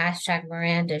of the hashtag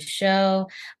Miranda Show,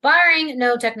 barring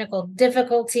no technical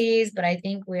difficulties, but I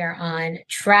think we are on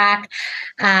track.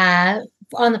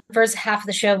 On the first half of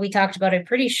the show, we talked about a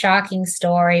pretty shocking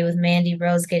story with Mandy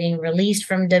Rose getting released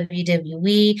from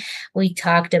WWE. We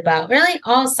talked about really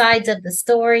all sides of the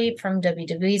story, from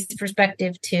WWE's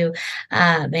perspective to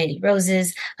Mandy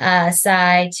Rose's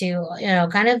side, to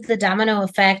kind of the domino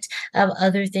effect of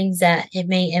other things that it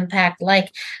may impact,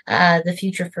 like the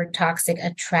future for Toxic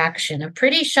Attraction. A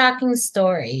pretty shocking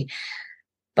story.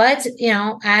 But,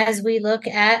 as we look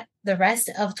at the rest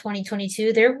of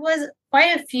 2022, there was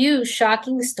quite a few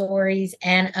shocking stories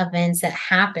and events that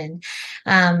happened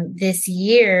this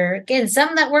year. Again,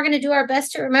 some that we're going to do our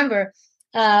best to remember.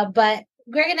 But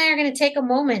Greg and I are going to take a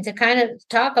moment to kind of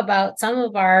talk about some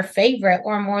of our favorite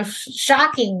or more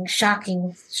shocking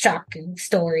stories,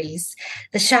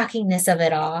 the shockingness of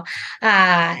it all,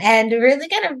 and really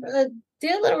kind of do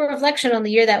a little reflection on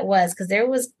the year that was, because there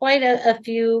was quite a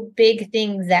few big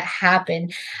things that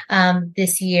happened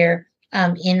this year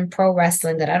in pro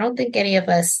wrestling that I don't think any of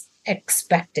us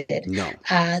expected. No.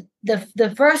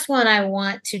 The first one I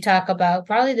want to talk about,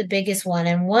 probably the biggest one,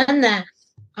 and one that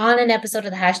on an episode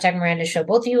of the hashtag Miranda Show,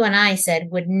 both you and I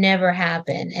said would never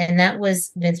happen, and that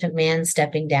was Vince McMahon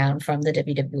stepping down from the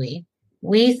WWE.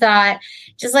 We thought,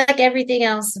 just like everything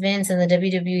else Vince and the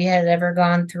WWE had ever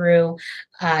gone through,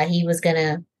 he was going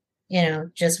to,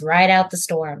 just ride out the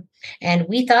storm. And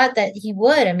we thought that he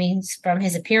would. I mean, from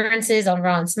his appearances on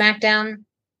Raw and SmackDown,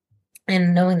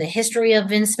 and knowing the history of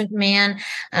Vince McMahon,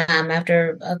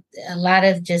 after a lot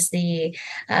of just the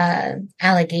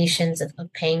allegations of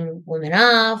paying women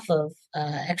off, of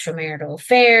extramarital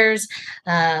affairs,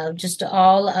 just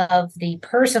all of the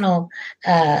personal,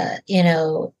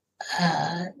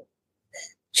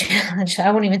 challenge.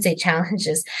 I won't even say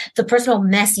challenges, the personal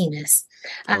messiness.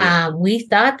 We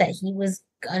thought that he was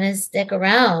gonna stick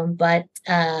around, but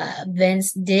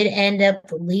Vince did end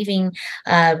up leaving,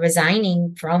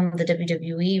 resigning from the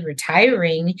WWE,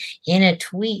 retiring in a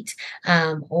tweet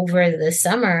over the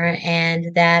summer,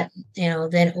 and that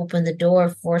then opened the door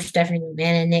for Stephanie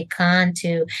McMahon and Nick Khan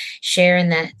to share in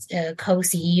that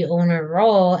co-CEO owner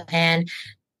role, and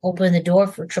open the door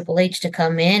for Triple H to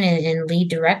come in and lead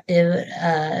directive,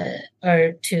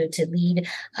 or to lead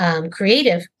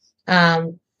creative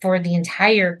for the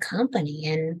entire company.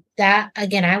 And that,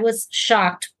 again, I was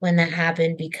shocked when that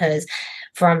happened, because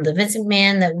from the Vince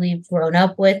McMahon that we've grown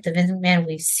up with, the Vince McMahon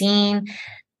we've seen,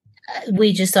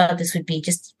 we just thought this would be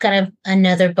just kind of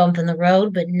another bump in the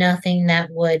road, but nothing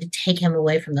that would take him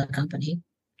away from the company.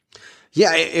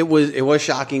 Yeah, it was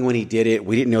shocking when he did it.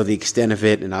 We didn't know the extent of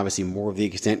it, and obviously more of the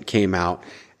extent came out.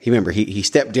 He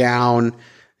stepped down.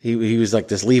 He was like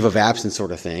this leave of absence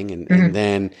sort of thing, and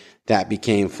then that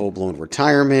became full blown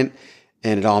retirement,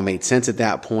 and it all made sense at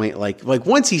that point. Like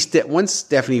once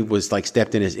Stephanie was like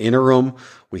stepped in as interim,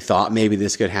 we thought maybe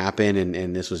this could happen,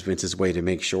 and this was Vince's way to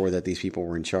make sure that these people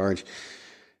were in charge.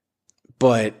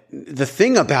 But the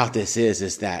thing about this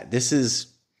is that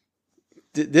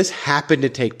this happened to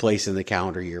take place in the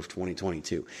calendar year of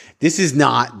 2022. This is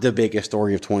not the biggest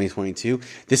story of 2022.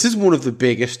 This is one of the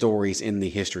biggest stories in the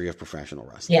history of professional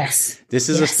wrestling. Yes. This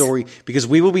is a story, because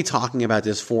we will be talking about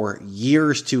this for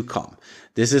years to come.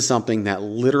 This is something that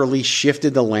literally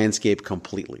shifted the landscape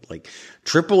completely. Like,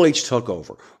 Triple H took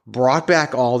over, brought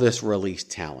back all this released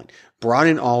talent, brought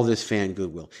in all this fan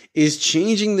goodwill, is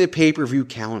changing the pay-per-view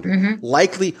calendar.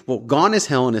 Likely, gone is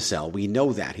Hell in a Cell. We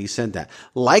know that. He said that.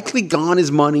 Likely gone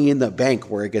is Money in the Bank,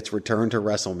 where it gets returned to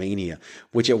WrestleMania,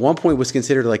 which at one point was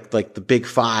considered like the big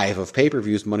five of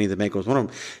pay-per-views. Money in the Bank was one of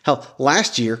them. Hell,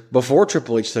 last year, before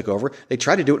Triple H took over, they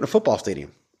tried to do it in a football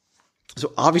stadium.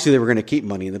 So obviously they were going to keep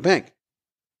Money in the Bank.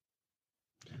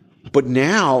 But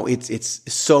now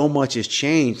it's so much has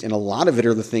changed, and a lot of it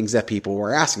are the things that people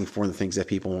were asking for and the things that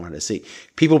people wanted to see.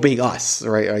 People being us,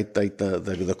 right? Like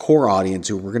the core audience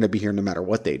who we're going to be here no matter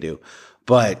what they do.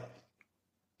 But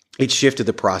it shifted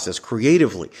the process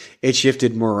creatively. It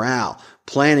shifted morale.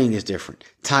 Planning is different.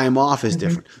 Time off is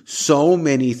different. So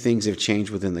many things have changed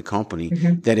within the company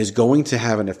that is going to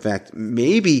have an effect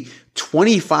maybe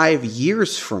 25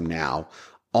 years from now,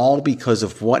 all because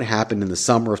of what happened in the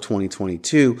summer of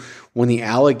 2022 when the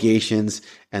allegations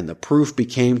and the proof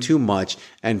became too much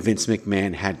and Vince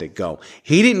McMahon had to go.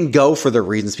 He didn't go for the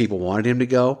reasons people wanted him to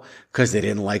go, because they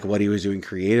didn't like what he was doing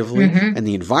creatively and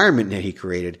the environment that he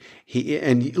created.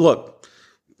 Look,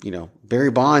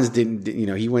 Barry Bonds didn't,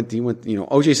 he went,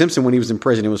 O.J. Simpson, when he was in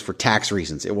prison, it was for tax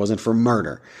reasons. It wasn't for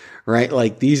murder, right?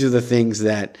 Like, these are the things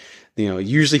that,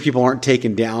 usually people aren't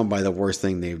taken down by the worst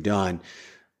thing they've done.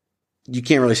 You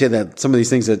can't really say that some of these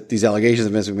things that these allegations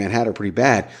that Vince McMahon had are pretty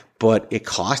bad, but it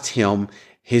cost him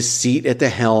his seat at the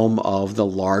helm of the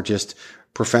largest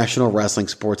professional wrestling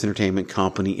sports entertainment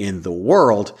company in the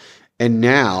world. And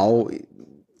now,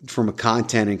 from a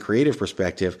content and creative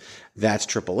perspective, that's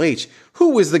Triple H, who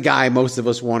was the guy most of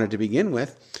us wanted to begin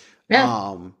with.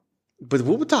 Yeah. But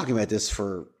we'll be talking about this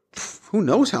for who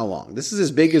knows how long. This is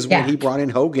as big as when he brought in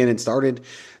Hogan and started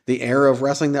the era of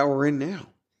wrestling that we're in now.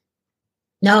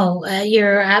 No,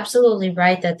 you're absolutely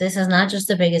right that this is not just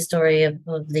the biggest story of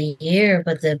the year,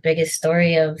 but the biggest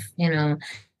story of,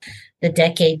 the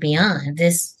decade beyond.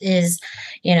 This is,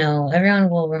 everyone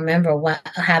will remember what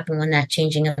happened when that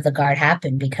changing of the guard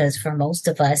happened, because for most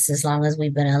of us, as long as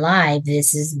we've been alive,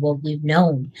 this is what we've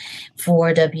known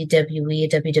for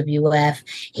WWE, WWF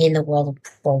in the world of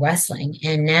pro wrestling.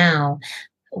 And now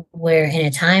we're in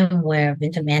a time where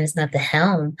Vince McMahon is not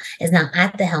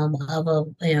at the helm of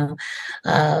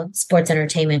a sports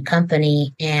entertainment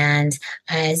company. And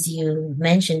as you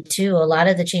mentioned too, a lot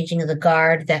of the changing of the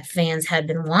guard that fans had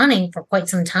been wanting for quite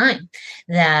some time,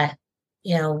 that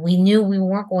we knew we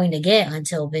weren't going to get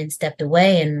until Vince stepped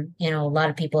away. And, a lot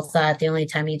of people thought the only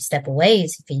time he'd step away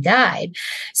is if he died.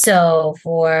 So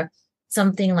for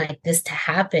something like this to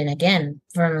happen, again,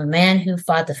 from a man who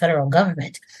fought the federal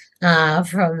government,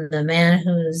 from the man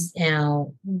who's,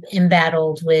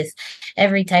 embattled with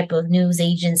every type of news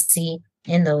agency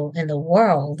in the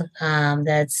world,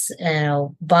 that's,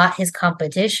 bought his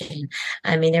competition.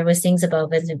 I mean, there was things about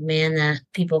Vince McMahon that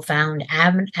people found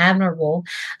admirable,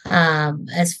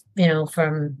 as,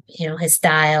 from, his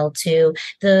style to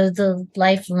the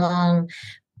lifelong,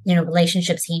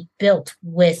 relationships he built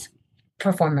with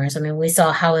performers. I mean, we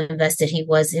saw how invested he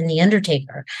was in The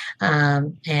Undertaker,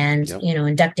 and,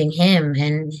 inducting him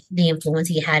and the influence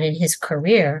he had in his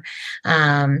career.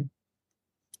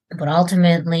 But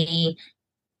ultimately,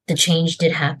 the change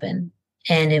did happen.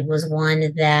 And it was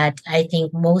one that I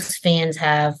think most fans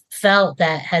have felt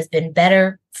that has been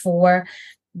better for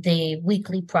the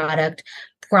weekly product.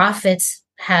 Profits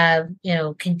have,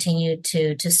 continued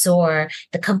to soar.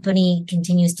 The company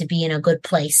continues to be in a good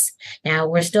place. Now,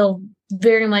 we're still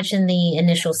very much in the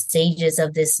initial stages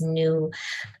of this new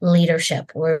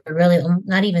leadership. We're really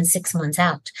not even 6 months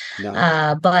out.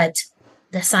 No. But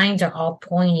the signs are all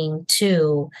pointing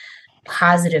to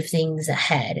positive things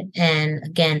ahead. And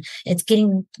again, it's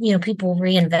getting, people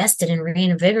reinvested and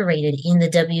reinvigorated in the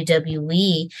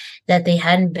WWE that they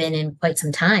hadn't been in quite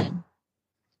some time.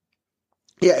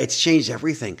 Yeah, it's changed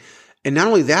everything. And not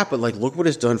only that, but look what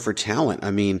it's done for talent.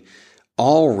 I mean,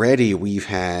 already we've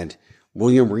had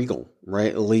William Regal,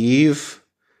 right, leave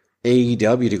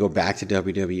AEW to go back to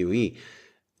WWE.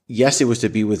 Yes, it was to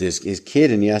be with his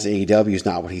kid, and yes, AEW is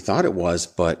not what he thought it was,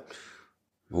 but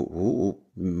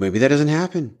maybe that doesn't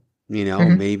happen,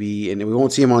 maybe, and we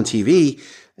won't see him on TV.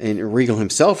 And Regal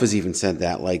himself has even said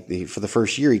that, for the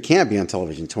first year, he can't be on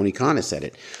television. Tony Khan has said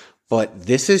it. But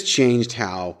this has changed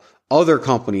how other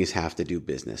companies have to do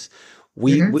business.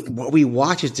 What we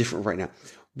watch is different right now.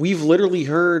 We've literally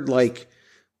heard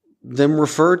them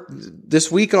referred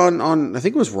this week on I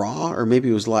think it was Raw, or maybe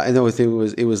it was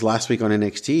it was last week on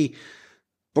NXT.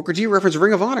 Booker T referenced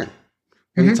Ring of Honor.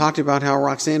 We talked about how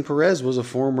Roxanne Perez was a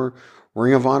former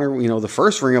Ring of Honor, the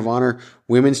first Ring of Honor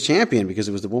women's champion, because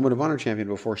it was the Woman of Honor champion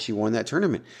before she won that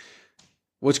tournament.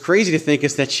 What's crazy to think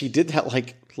is that she did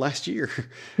that last year.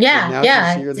 Yeah, now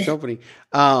she's here at the company.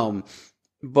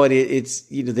 But it's,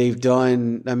 they've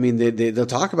done, I mean, they'll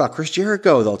talk about Chris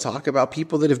Jericho. They'll talk about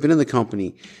people that have been in the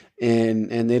company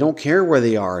and they don't care where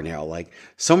they are now. Like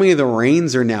so many of the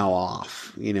reins are now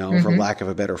off, for lack of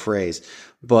a better phrase,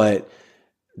 but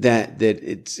that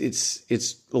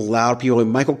it's allowed people,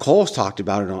 and Michael Cole's talked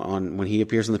about it on when he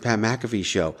appears on the Pat McAfee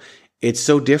show. It's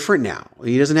so different now.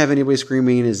 He doesn't have anybody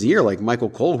screaming in his ear like Michael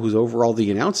Cole, who's over all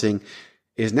the announcing,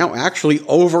 is now actually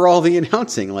over all the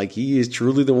announcing. Like he is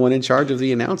truly the one in charge of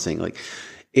the announcing. Like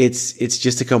it's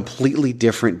just a completely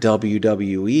different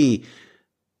WWE.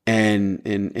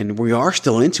 And we are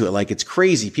still into it. Like it's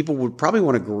crazy. People would probably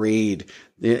want to grade.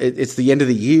 It's the end of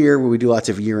the year where we do lots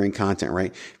of year-end content,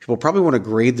 right? People probably want to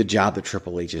grade the job that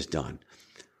Triple H has done.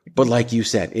 But like you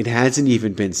said, it hasn't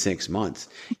even been 6 months.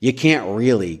 You can't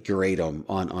really grade him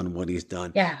on what he's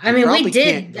done. Yeah. I mean, we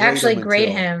did actually grade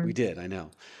him. We did. I know.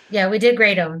 Yeah, we did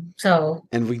grade him.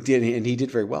 And we did. And he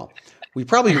did very well. We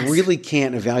probably really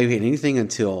can't evaluate anything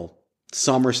until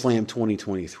SummerSlam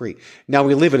 2023. Now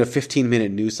we live in a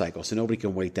 15-minute news cycle, so nobody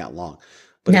can wait that long.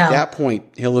 But at that point,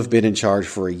 he'll have been in charge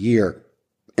for a year,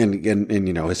 and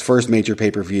his first major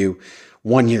pay-per-view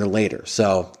 1 year later.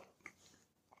 So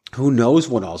who knows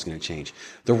what all is going to change?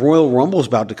 The Royal Rumble is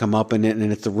about to come up, and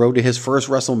it's the road to his first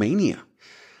WrestleMania.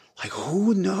 Like,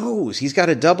 who knows? He's got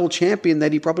a double champion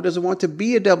that he probably doesn't want to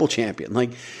be a double champion.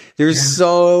 Like, there's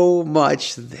so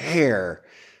much there.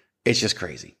 It's just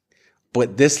crazy.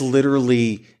 But this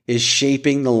literally is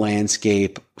shaping the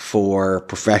landscape for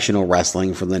professional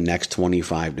wrestling for the next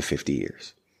 25 to 50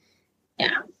 years.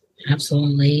 Yeah,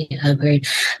 absolutely agreed.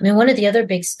 I mean, one of the other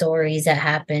big stories that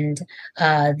happened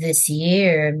this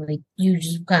year, and you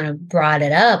just kind of brought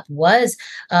it up, was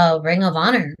Ring of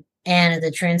Honor. And the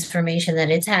transformation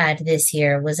that it's had this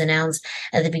year was announced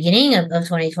at the beginning of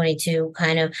 2022,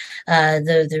 kind of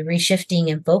the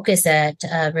reshifting and focus that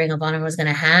Ring of Honor was going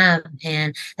to have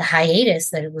and the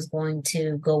hiatus that it was going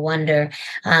to go under.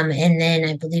 And then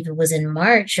I believe it was in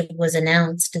March, it was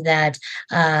announced that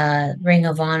Ring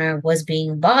of Honor was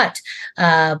being bought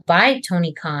by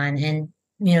Tony Khan and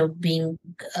being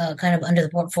kind of under the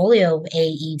portfolio of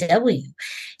AEW.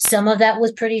 Some of that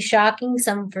was pretty shocking.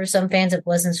 For some fans, it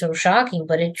wasn't so shocking,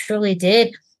 but it truly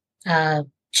did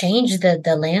change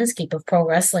the landscape of pro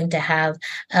wrestling to have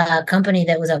a company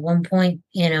that was at one point,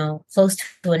 close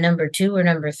to a number 2 or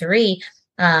number 3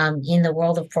 in the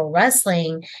world of pro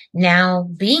wrestling, now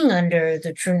being under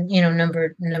the true,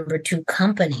 number 2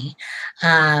 company.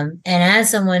 And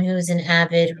as someone who's an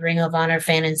avid Ring of Honor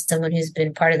fan and someone who's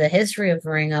been part of the history of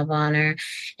Ring of Honor,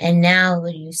 and now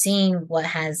you've seen what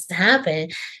has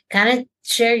happened, kind of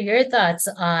share your thoughts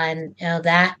on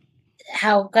that,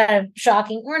 how kind of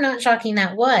shocking or not shocking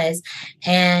that was,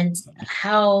 and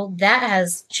how that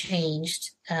has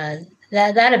changed.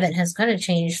 That event has kind of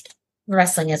changed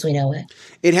wrestling as we know it.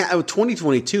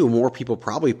 2022, more people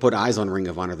probably put eyes on Ring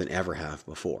of Honor than ever have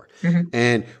before. Mm-hmm.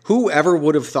 And whoever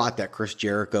would have thought that Chris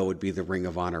Jericho would be the Ring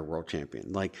of Honor world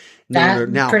champion? Like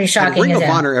now, pretty shocking. Had Ring of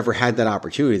Honor ever had that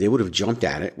opportunity, they would have jumped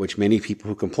at it, which many people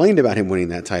who complained about him winning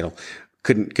that title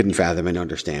couldn't fathom and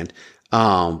understand,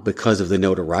 because of the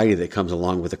notoriety that comes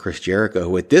along with the Chris Jericho,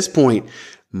 who at this point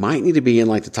might need to be in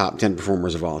like the top 10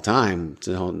 performers of all time. It's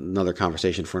another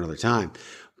conversation for another time.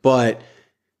 But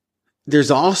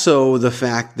there's also the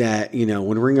fact that,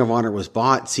 when Ring of Honor was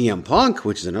bought, CM Punk,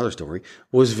 which is another story,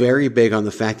 was very big on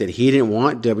the fact that he didn't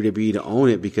want WWE to own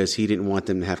it because he didn't want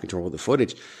them to have control of the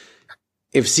footage.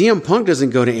 If CM Punk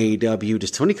doesn't go to AEW, does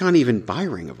Tony Khan even buy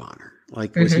Ring of Honor?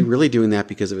 Like, was he really doing that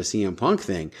because of a CM Punk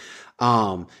thing?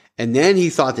 And then he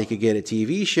thought they could get a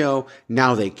TV show.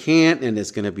 Now they can't, and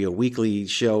it's going to be a weekly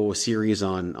show, a series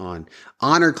on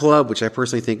Honor Club, which I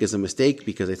personally think is a mistake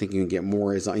because I think you can get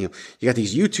more as you got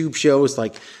these YouTube shows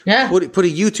like put a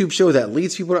YouTube show that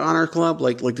leads people to Honor Club.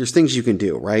 Like there's things you can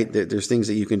do, right? There's things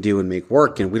that you can do and make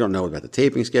work, and we don't know about the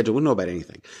taping schedule. We don't know about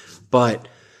anything, but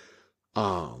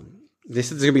there's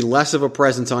going to be less of a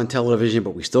presence on television,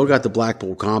 but we still got the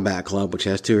Blackpool Combat Club, which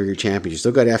has 2 of your champions. You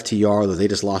still got FTR, though they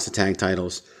just lost the tag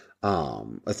titles.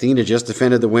 Athena just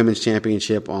defended the women's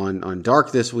championship on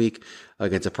Dark this week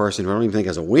against a person who I don't even think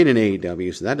has a win in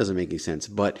AEW, so that doesn't make any sense.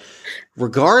 But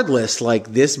regardless,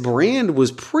 this brand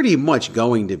was pretty much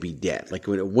going to be dead. Like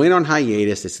when it went on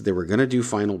hiatus, they said they were going to do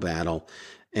Final Battle,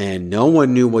 and no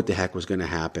one knew what the heck was going to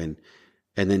happen.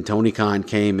 And then Tony Khan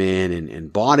came in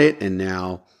and bought it, and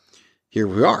now here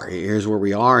we are. Here's where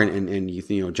we are.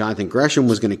 And Jonathan Gresham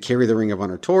was going to carry the Ring of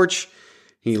Honor torch.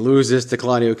 He loses to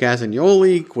Claudio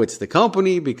Castagnoli, quits the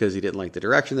company because he didn't like the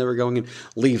direction they were going in,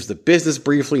 leaves the business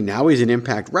briefly. Now he's in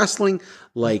Impact Wrestling.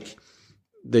 Like,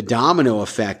 the domino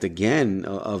effect, again,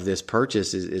 of this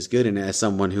purchase is good. And as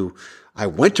someone who I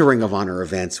went to Ring of Honor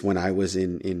events when I was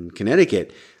in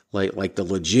Connecticut, like the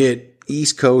legit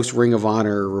East Coast Ring of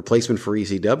Honor replacement for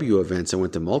ECW events. I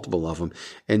went to multiple of them.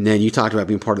 And then you talked about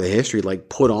being part of the history, like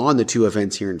put on the 2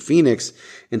 events here in Phoenix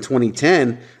in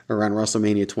 2010 around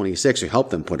WrestleMania 26, or helped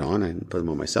them put on. I didn't put them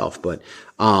on myself, but,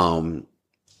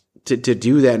 to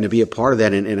do that and to be a part of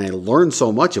that. And I learned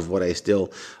so much of what I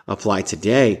still apply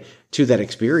today to that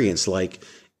experience. Like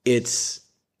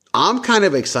I'm kind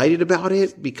of excited about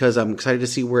it because I'm excited to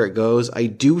see where it goes. I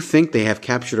do think they have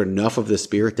captured enough of the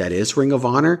spirit that is Ring of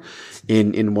Honor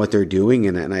in what they're doing.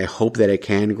 And I hope that it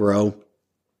can grow.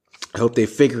 I hope they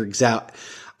figure it out.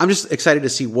 I'm just excited to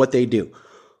see what they do.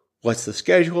 What's the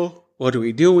schedule? What are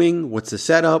we doing? What's the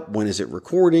setup? When is it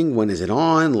recording? When is it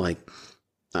on? Like,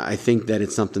 I think that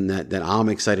it's something that I'm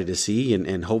excited to see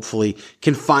and hopefully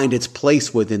can find its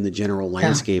place within the general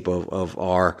landscape of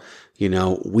our,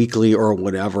 weekly or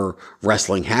whatever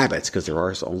wrestling habits, because there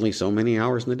are only so many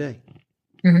hours in the day.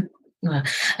 Mm-hmm. Well,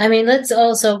 I mean, let's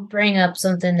also bring up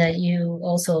something that you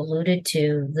also alluded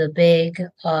to, the big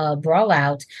brawl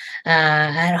out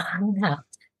at Hangout.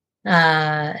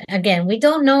 Again, we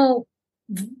don't know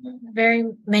very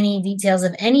many details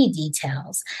of any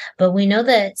details, but we know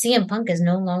that CM Punk is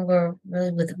no longer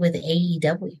really with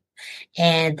AEW,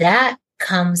 and that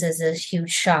comes as a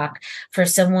huge shock for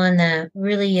someone that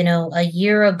really, a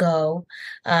year ago,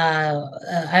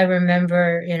 I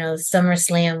remember,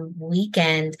 SummerSlam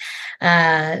weekend,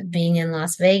 being in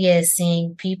Las Vegas,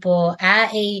 seeing people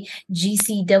at a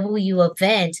GCW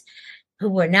event who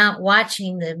were not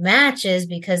watching the matches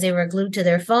because they were glued to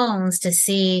their phones to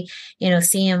see,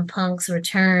 CM Punk's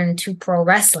return to pro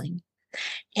wrestling.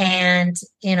 And,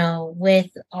 with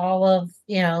all of,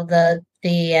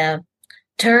 the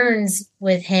turns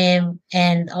with him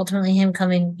and ultimately him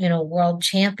coming, world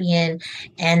champion,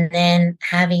 and then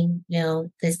having,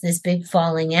 this big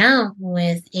falling out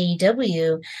with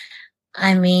AEW.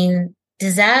 I mean,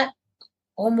 does that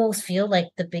almost feel like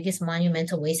the biggest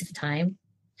monumental waste of time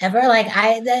ever? Like,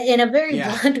 in a very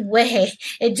blunt way,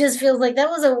 it just feels like that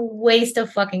was a waste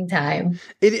of fucking time.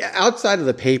 Outside of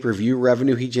the pay-per-view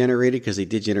revenue he generated, because he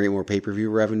did generate more pay-per-view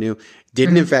revenue,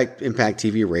 didn't in fact impact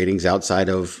TV ratings outside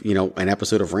of, an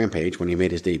episode of Rampage when he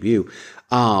made his debut.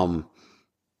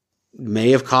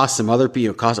 May have cost some other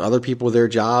people, their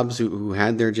jobs who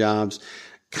had their jobs.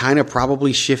 Kind of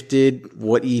probably shifted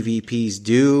what EVPs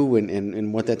do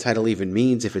and what that title even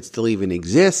means, if it still even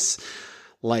exists.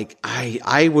 Like,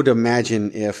 I would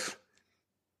imagine it's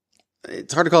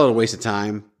hard to call it a waste of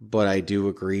time, but I do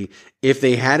agree. If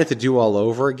they had it to do all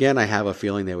over again, I have a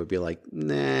feeling they would be like,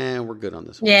 nah, we're good on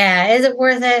this one. Yeah. Is it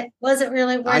worth it? Was it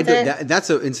really worth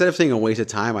it? Instead of saying a waste of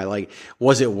time,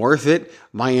 was it worth it?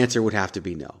 My answer would have to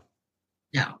be no.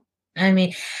 No. I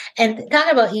mean, and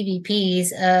talking about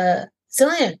EVPs,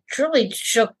 something that truly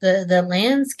shook the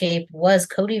landscape was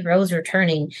Cody Rhodes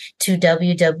returning to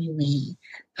WWE.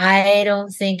 I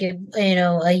don't think,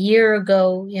 a year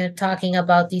ago, talking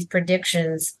about these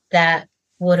predictions that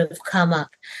would have come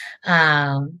up.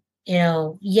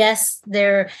 Yes,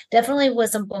 there definitely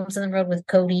was some bumps in the road with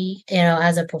Cody,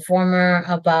 as a performer,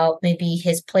 about maybe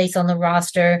his place on the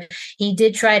roster. He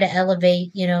did try to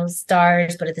elevate,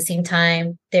 stars, but at the same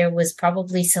time, there was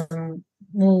probably some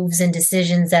moves and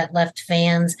decisions that left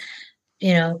fans,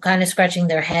 kind of scratching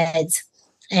their heads.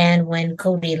 And when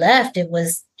Cody left, it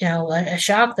was, a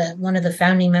shock that one of the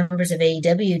founding members of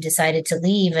AEW decided to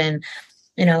leave. And,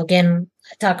 again,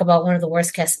 talk about one of the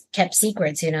worst kept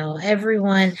secrets,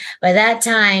 everyone by that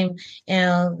time,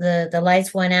 the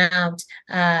lights went out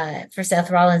for Seth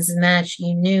Rollins' match.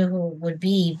 You knew who it would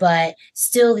be, but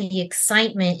still the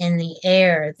excitement in the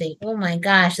air, oh my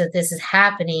gosh, that this is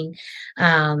happening,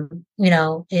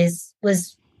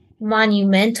 was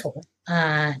monumental.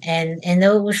 And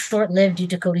though it was short-lived due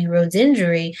to Cody Rhodes'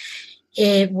 injury,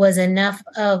 it was enough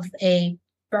of a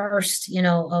burst,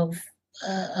 of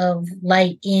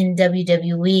light in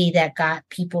WWE that got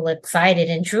people excited,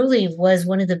 and truly was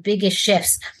one of the biggest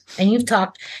shifts. And you've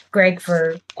talked, Greg,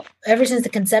 ever since the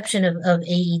conception of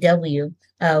AEW,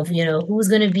 of, who's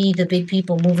going to be the big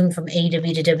people moving from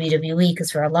AEW to WWE,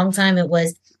 because for a long time it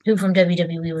was who from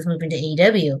WWE was moving to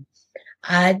AEW.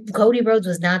 Cody Rhodes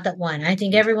was not that one. I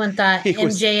think everyone thought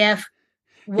MJF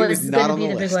was going to be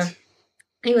the big one.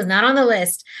 He was not on the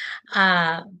list.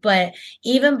 But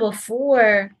even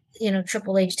before,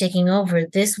 Triple H taking over,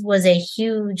 this was a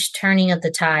huge turning of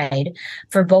the tide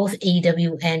for both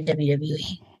AEW and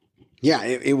WWE. Yeah,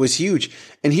 it was huge.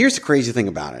 And here's the crazy thing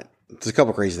about it. There's a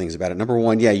couple crazy things about it. Number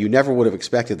one, you never would have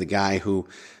expected the guy who,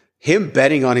 him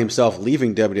betting on himself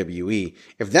leaving WWE,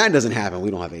 if that doesn't happen,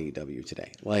 we don't have AEW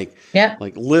today. Like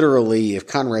literally, if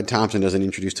Conrad Thompson doesn't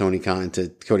introduce Tony Khan to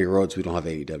Cody Rhodes, we don't have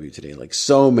AEW today. Like,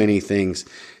 so many things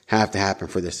have to happen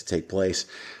for this to take place.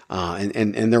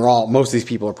 And they're all, most of these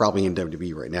people are probably in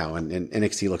WWE right now, and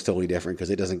NXT looks totally different because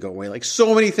it doesn't go away. Like,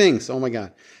 so many things. Oh my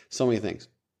God. So many things.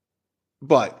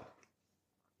 But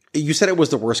you said it was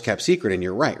the worst kept secret, and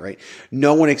you're right?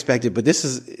 No one expected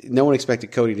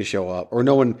Cody to show up, or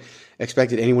no one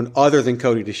expected anyone other than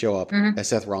Cody to show up as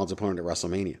Seth Rollins' opponent at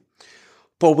WrestleMania.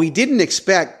 But we didn't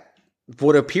expect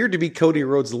what appeared to be Cody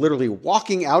Rhodes literally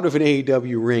walking out of an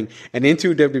AEW ring and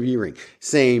into a WWE ring.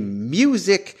 Same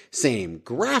music, same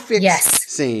graphics,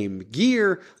 same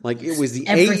gear. Like, it was the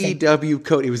AEW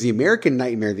Cody. It was the American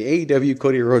Nightmare, the AEW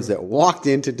Cody Rhodes that walked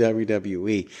into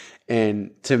WWE.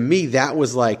 And to me, that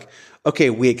was like, okay,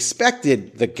 we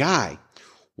expected the guy.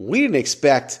 We didn't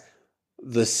expect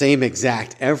the same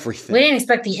exact everything. We didn't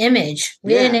expect the image.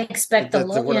 We didn't expect the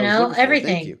look,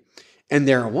 everything. Thank you. And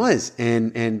there it was.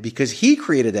 And because he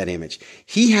created that image,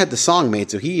 he had the song made,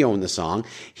 so he owned the song.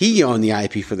 He owned the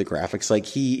IP for the graphics.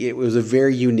 Like, it was a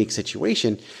very unique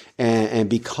situation. And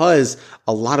because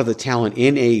a lot of the talent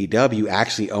in AEW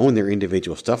actually own their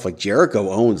individual stuff, like Jericho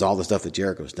owns all the stuff that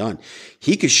Jericho's done.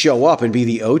 He could show up and be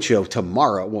the Ocho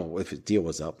tomorrow. Well, if his deal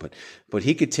was up, but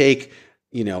he could take,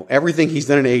 everything he's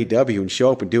done in AEW and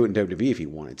show up and do it in WWE if he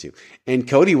wanted to. And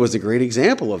Cody was a great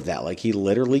example of that. Like, he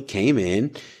literally came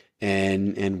in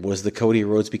and was the Cody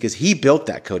Rhodes because he built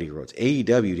that Cody Rhodes.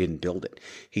 AEW didn't build it.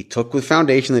 He took the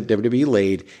foundation that WWE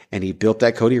laid and he built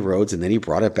that Cody Rhodes, and then he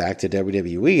brought it back to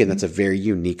WWE, and that's a very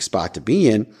unique spot to be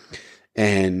in.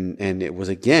 And it was,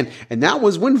 again, and that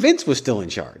was when Vince was still in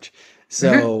charge.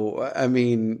 So, I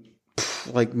mean,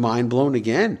 like, mind blown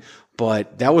again.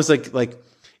 But that was like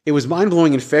it was mind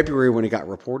blowing in February when it got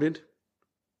reported.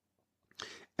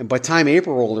 And by the time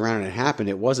April rolled around and it happened,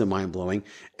 it wasn't mind-blowing.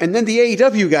 And then the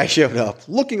AEW guy showed up,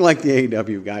 looking like the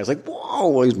AEW guy. I was like,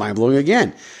 whoa, he's mind-blowing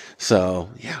again.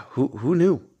 So, yeah, who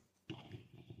knew?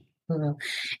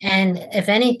 And if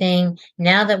anything,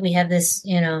 now that we have this,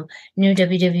 new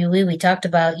WWE, we talked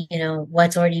about,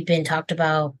 what's already been talked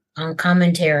about on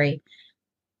commentary.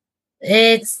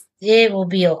 It will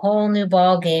be a whole new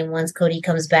ball game once Cody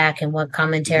comes back, and what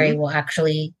commentary will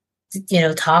actually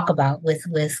talk about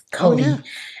with Cody.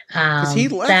 Because he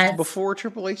left before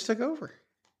Triple H took over.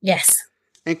 Yes.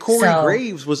 And Corey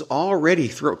Graves was already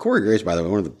Corey Graves, by the way,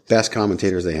 one of the best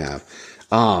commentators they have.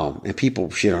 And people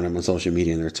shit on him on social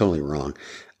media, and they're totally wrong.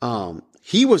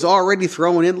 He was already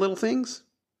throwing in little things.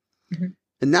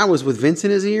 And that was with Vince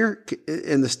in his ear.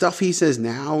 And the stuff he says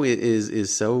now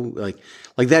is so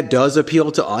like that does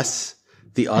appeal to us.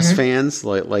 The us fans,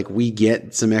 like we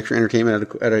get some extra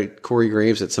entertainment out of Corey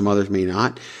Graves that some others may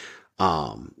not.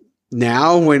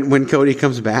 Now when Cody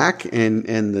comes back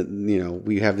and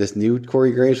we have this new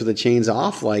Corey Graves with the chains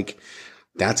off, like,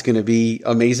 that's going to be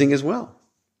amazing as well.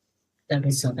 That'd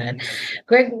be so bad.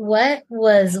 Greg, what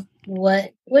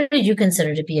did you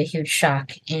consider to be a huge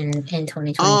shock in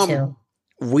 2022?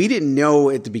 We didn't know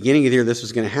at the beginning of the year this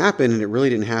was going to happen, and it really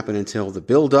didn't happen until the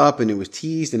build up, and it was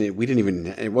teased, and it wasn't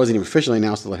even officially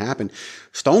announced until it happened.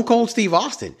 Stone Cold Steve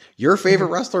Austin, your favorite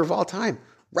wrestler of all time,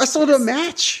 wrestled a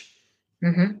match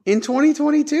in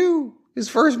 2022. His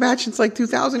first match since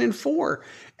 2004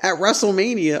 at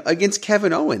WrestleMania against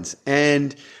Kevin Owens,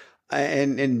 and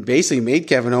basically made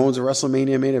Kevin Owens a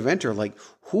WrestleMania main eventer. Like,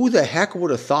 who the heck would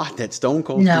have thought that Stone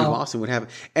Cold Steve Austin would have?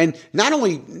 And not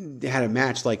only had a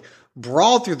match,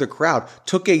 brawled through the crowd,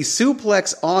 took a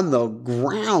suplex on the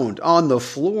ground, on the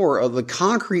floor of the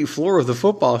concrete floor of the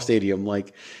football stadium.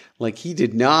 Like he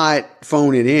did not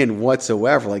phone it in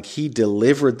whatsoever. Like, he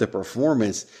delivered the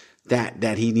performance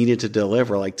that he needed to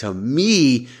deliver. Like, to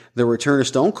me, the return of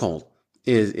Stone Cold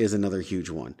is another huge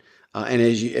one. And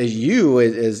as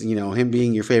him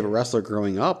being your favorite wrestler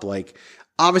growing up, like,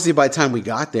 obviously by the time we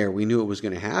got there, we knew it was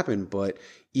going to happen. But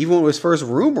even when it was first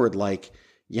rumored,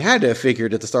 you had to have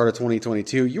figured at the start of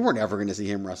 2022, you weren't ever going to see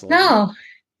him wrestle.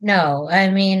 No. I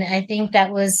mean, I think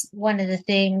that was one of the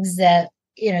things that,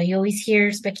 you always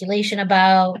hear speculation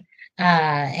about.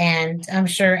 And I'm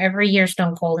sure every year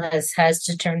Stone Cold has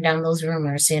to turn down those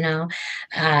rumors, right.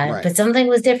 But something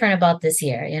was different about this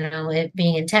year, it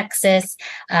being in Texas,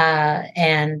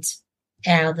 and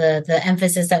the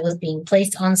emphasis that was being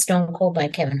placed on Stone Cold by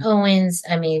Kevin Owens.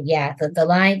 I mean,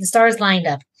 the stars lined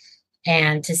up,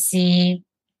 and to see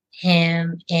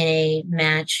him in a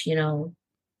match,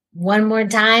 one more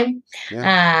time,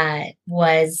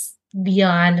 was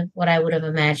beyond what I would have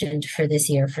imagined for this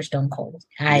year for Stone Cold.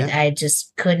 I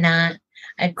just could not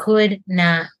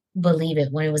believe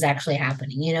it when it was actually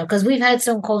happening, you know, because we've had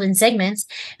some Cold in segments.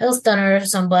 He'll stunner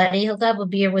somebody, he'll have a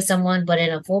beer with someone, but in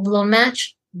a full-blown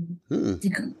match,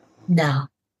 no.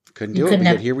 Couldn't do it,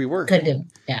 but here we were. Couldn't do it,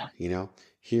 yeah. You know,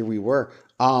 here we were.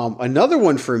 Another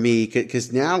one for me,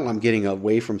 because now I'm getting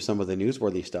away from some of the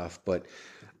newsworthy stuff, but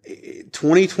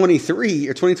 2023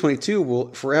 or 2022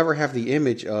 will forever have the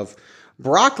image of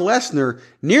Brock Lesnar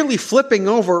nearly flipping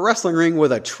over a wrestling ring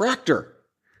with a tractor.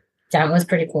 That was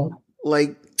pretty cool.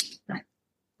 Like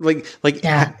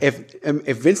yeah.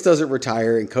 If Vince doesn't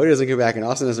retire and Cody doesn't go back and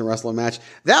Austin doesn't wrestle a match,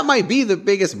 that might be the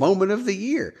biggest moment of the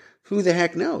year. Who the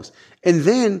heck knows? And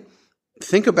then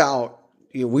think about,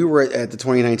 you know, we were at the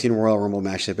 2019 Royal Rumble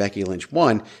match that Becky Lynch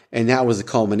won, and that was the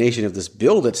culmination of this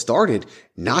build that started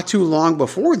not too long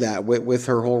before that with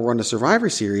her whole run to Survivor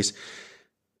Series.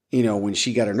 You know, when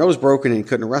she got her nose broken and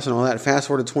couldn't wrestle and all that. Fast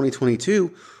forward to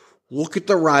 2022, look at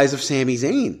the rise of Sami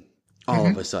Zayn all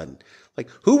of a sudden. Like,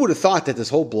 who would have thought that this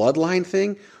whole bloodline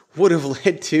thing would have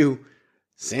led to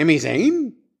Sami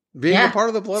Zayn being a part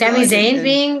of the bloodline? Sami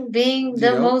Zayn being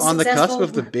the most on the successful, cusp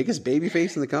of the biggest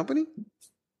babyface in the company?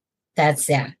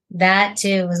 That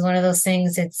too was one of those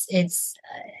things. It's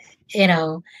you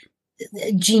know,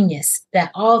 genius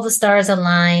that all the stars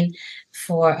align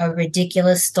for a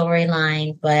ridiculous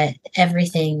storyline, but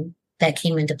everything that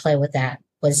came into play with that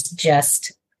was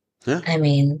just, I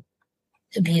mean,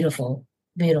 beautiful.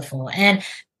 And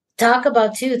talk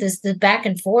about too the back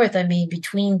and forth. I mean,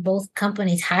 between both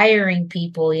companies hiring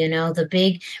people, you know, the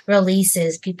big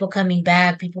releases, people coming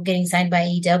back, people getting signed by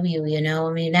AEW, you know.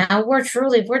 I mean, now we're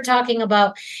talking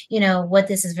about, you know, what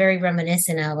this is very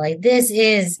reminiscent of. Like, this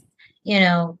is, you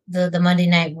know, the Monday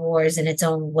Night Wars in its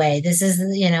own way. This is,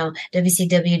 you know,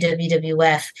 WCW,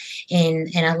 WWF in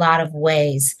a lot of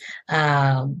ways.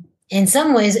 In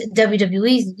some ways,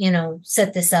 WWE, you know,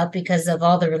 set this up because of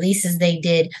all the releases they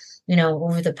did, you know,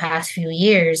 over the past few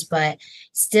years, but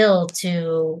still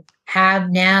to have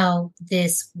now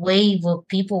this wave of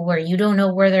people where you don't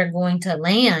know where they're going to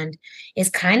land is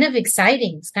kind of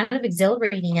exciting. It's kind of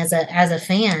exhilarating as a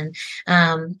fan.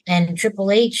 And Triple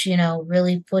H, you know,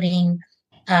 really putting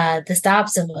the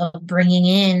stops of bringing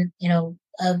in, you know,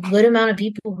 a good amount of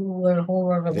people who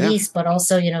were released, but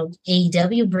also, you know,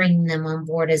 AEW bringing them on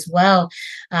board as well.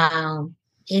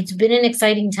 It's been an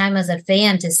exciting time as a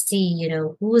fan to see, you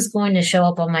know, who is going to show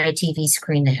up on my TV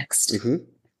screen next. Mm-hmm.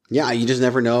 Yeah, you just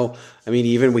never know. I mean,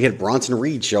 even we had Bronson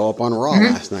Reed show up on Raw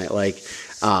last night. Like,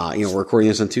 you know, we're recording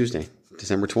this on Tuesday,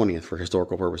 December 20th for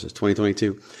historical purposes,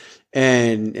 2022.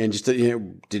 And just, you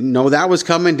know, didn't know that was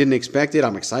coming, didn't expect it.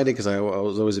 I'm excited because I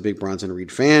was always a big Bronson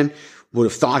Reed fan. Would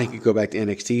have thought he could go back to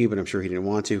NXT, but I'm sure he didn't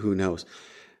want to. Who knows?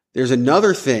 There's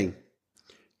another thing,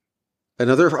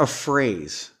 a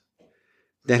phrase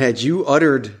that had you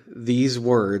uttered these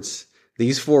words,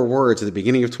 these 4 words at the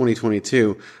beginning of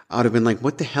 2022, I would have been like,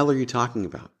 what the hell are you talking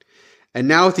about? And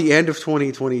now at the end of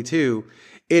 2022,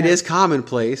 it is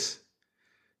commonplace,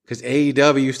 because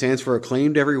AEW stands for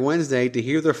Acclaimed Every Wednesday, to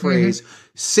hear the phrase,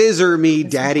 scissor me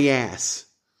daddy ass.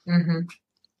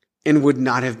 And would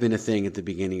not have been a thing at the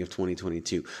beginning of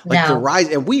 2022. Like the rise,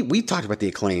 and we talked about the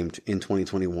Acclaimed in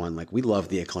 2021. Like, we love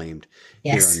the Acclaimed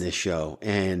here on this show.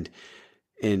 And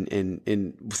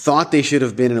thought they should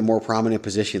have been in a more prominent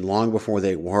position long before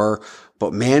they were.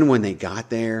 But man, when they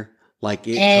got there, like,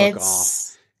 it took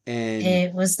off. And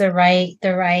it was the right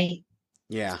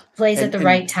place at the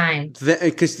right time.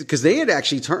 Because they had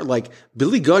actually turned, like,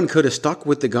 Billy Gunn could have stuck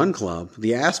with the Gun Club,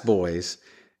 the Ass Boys,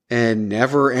 and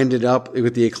never ended up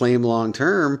with the Acclaim long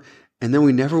term. And then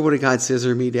we never would have got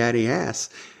Scissor Me Daddy Ass.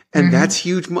 And that's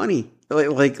huge money.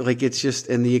 Like it's just,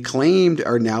 and the Acclaimed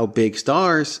are now big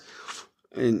stars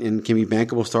and can be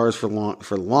bankable stars for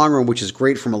the long run, which is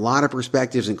great from a lot of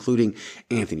perspectives, including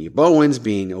Anthony Bowens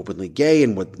being openly gay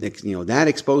and what, you know, that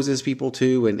exposes people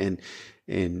to and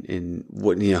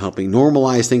what, you know, helping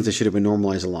normalize things that should have been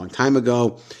normalized a long time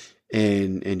ago.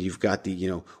 And you've got the, you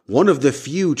know, one of the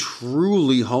few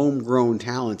truly homegrown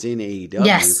talents in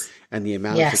AEW and the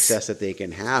amount of success that they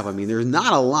can have. I mean, there's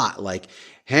not a lot like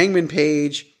Hangman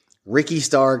Page, Ricky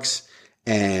Starks,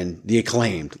 and the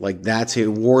Acclaimed. Like, that's it.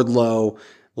 Wardlow.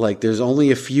 Like, there's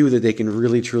only a few that they can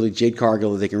really, truly, Jade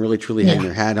Cargill, that they can really, truly hang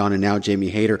their hat on. And now Jamie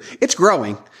Hayter. It's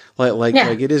growing. Like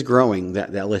it is growing,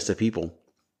 that list of people.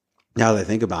 Now that I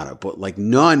think about it, but like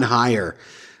none higher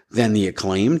than the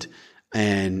Acclaimed.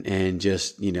 And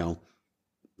just, you know,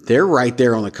 they're right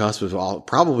there on the cusp of all,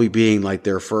 probably being like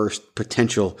their first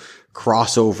potential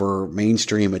crossover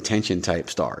mainstream attention type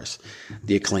stars.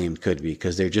 The Acclaimed could be,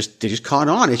 because they just caught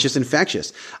on. It's just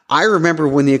infectious. I remember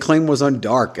when the Acclaimed was on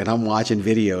Dark and I'm watching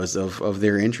videos of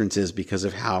their entrances because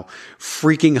of how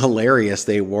freaking hilarious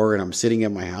they were. And I'm sitting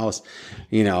at my house,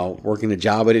 working a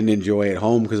job I didn't enjoy at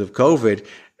home because of COVID.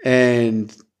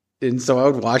 And so I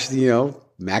would watch the,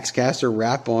 Max Caster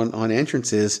rap on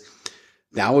entrances.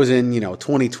 That was in,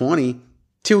 2020.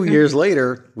 2 years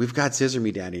later, we've got Scissor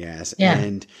Me Daddy Ass,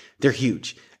 and they're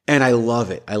huge. And I love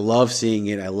it. I love seeing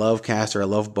it. I love Caster. I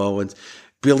love Bowens.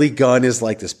 Billy Gunn is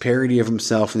like this parody of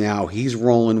himself now. He's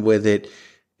rolling with it.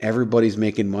 Everybody's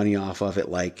making money off of it.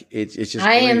 Like, it's just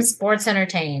I great. am sports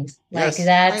entertained. Like, Yes,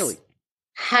 that's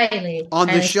highly on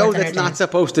the show that's not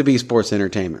supposed to be sports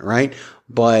entertainment, right?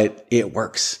 But it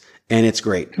works, and it's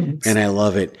great, and I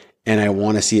love it. And I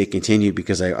want to see it continue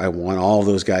because I want all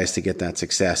those guys to get that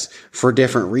success for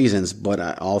different reasons,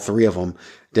 but all three of them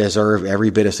deserve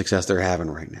every bit of success they're having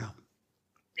right now.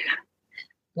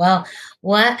 Well,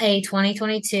 what a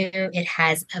 2022 it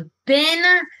has been.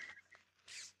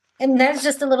 And that's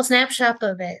just a little snapshot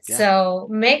of it. Yeah. So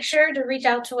make sure to reach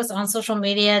out to us on social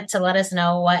media to let us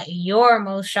know what your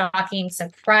most shocking,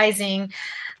 surprising,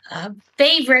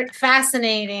 favorite,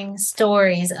 fascinating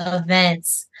stories,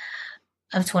 events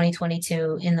of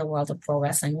 2022 in the world of pro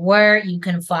wrestling, where you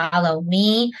can follow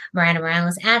me, Miranda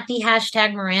Morales, at the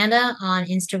hashtag Miranda on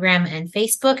Instagram and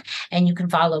Facebook. And you can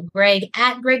follow Greg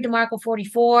at Greg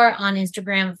DeMarco44 on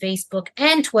Instagram, Facebook,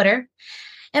 and Twitter.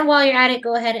 And while you're at it,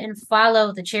 go ahead and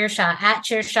follow the Chairshot at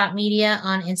Chairshot Media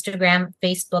on Instagram,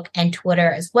 Facebook, and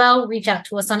Twitter as well. Reach out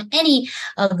to us on any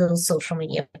of those social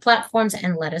media platforms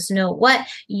and let us know what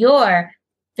your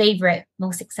favorite,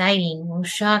 most exciting, most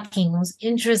shocking, most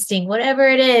interesting, whatever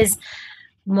it is,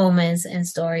 moments and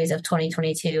stories of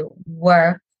 2022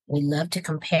 were. We love to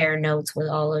compare notes with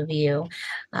all of you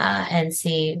and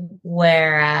see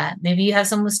where maybe you have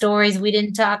some stories we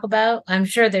didn't talk about. I'm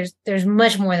sure there's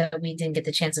much more that we didn't get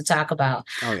the chance to talk about.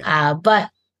 Oh, yeah. But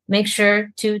make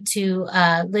sure to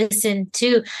listen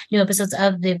to new episodes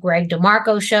of the Greg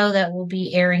DeMarco Show that will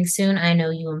be airing soon. I know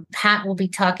you and Pat will be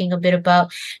talking a bit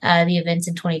about the events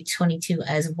in 2022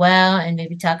 as well, and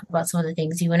maybe talk about some of the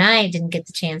things you and I didn't get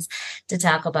the chance to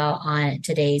talk about on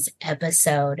today's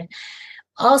episode.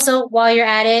 Also, while you're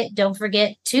at it, don't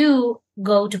forget to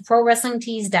go to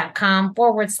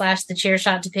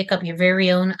prowrestlingtees.com/thechairshot to pick up your very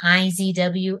own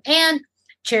IZW and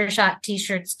Chairshot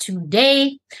t-shirts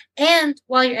today. And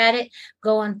while you're at it,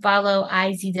 go and follow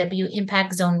IZW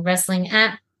Impact Zone Wrestling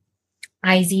at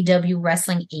IZW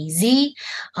Wrestling AZ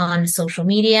on social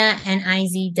media and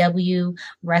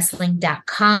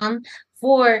IZWWrestling.com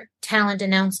for talent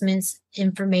announcements,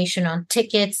 information on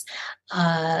tickets,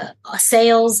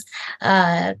 sales,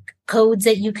 codes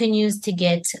that you can use to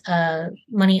get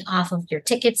money off of your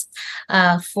tickets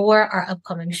for our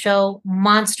upcoming show,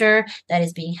 Monster, that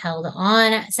is being held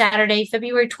on Saturday,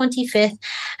 February 25th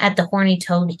at the Horny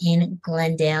Toad in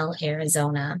Glendale,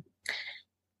 Arizona.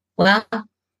 Well,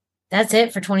 that's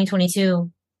it for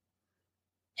 2022.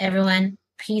 Everyone,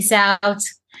 peace out.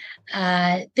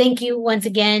 Thank you once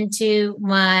again to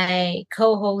my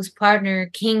co-host, partner,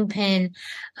 Kingpin,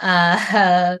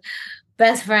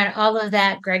 best friend, all of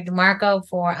that, Greg DeMarco,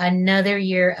 for another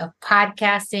year of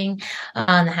podcasting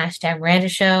on the hashtag Miranda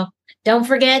Show. Don't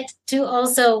forget to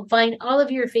also find all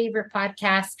of your favorite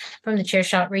podcasts from the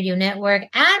Chairshot Radio Network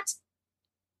at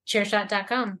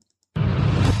Chairshot.com.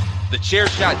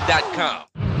 TheChairShot.com.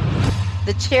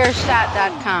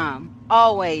 TheChairShot.com.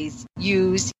 Always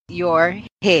use your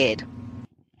head.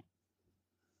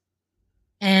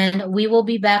 And we will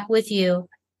be back with you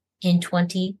in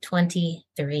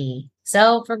 2023.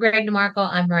 So for Greg DeMarco,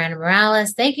 I'm Miranda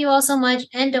Morales. Thank you all so much.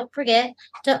 And don't forget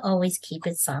to always keep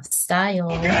it soft style.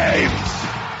 Games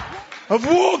of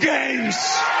War Games.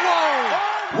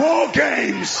 War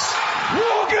Games.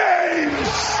 War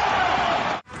Games.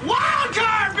 Wild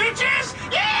card, bitches.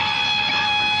 Yeah!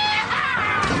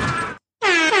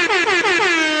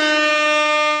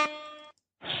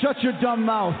 Shut your dumb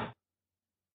mouth.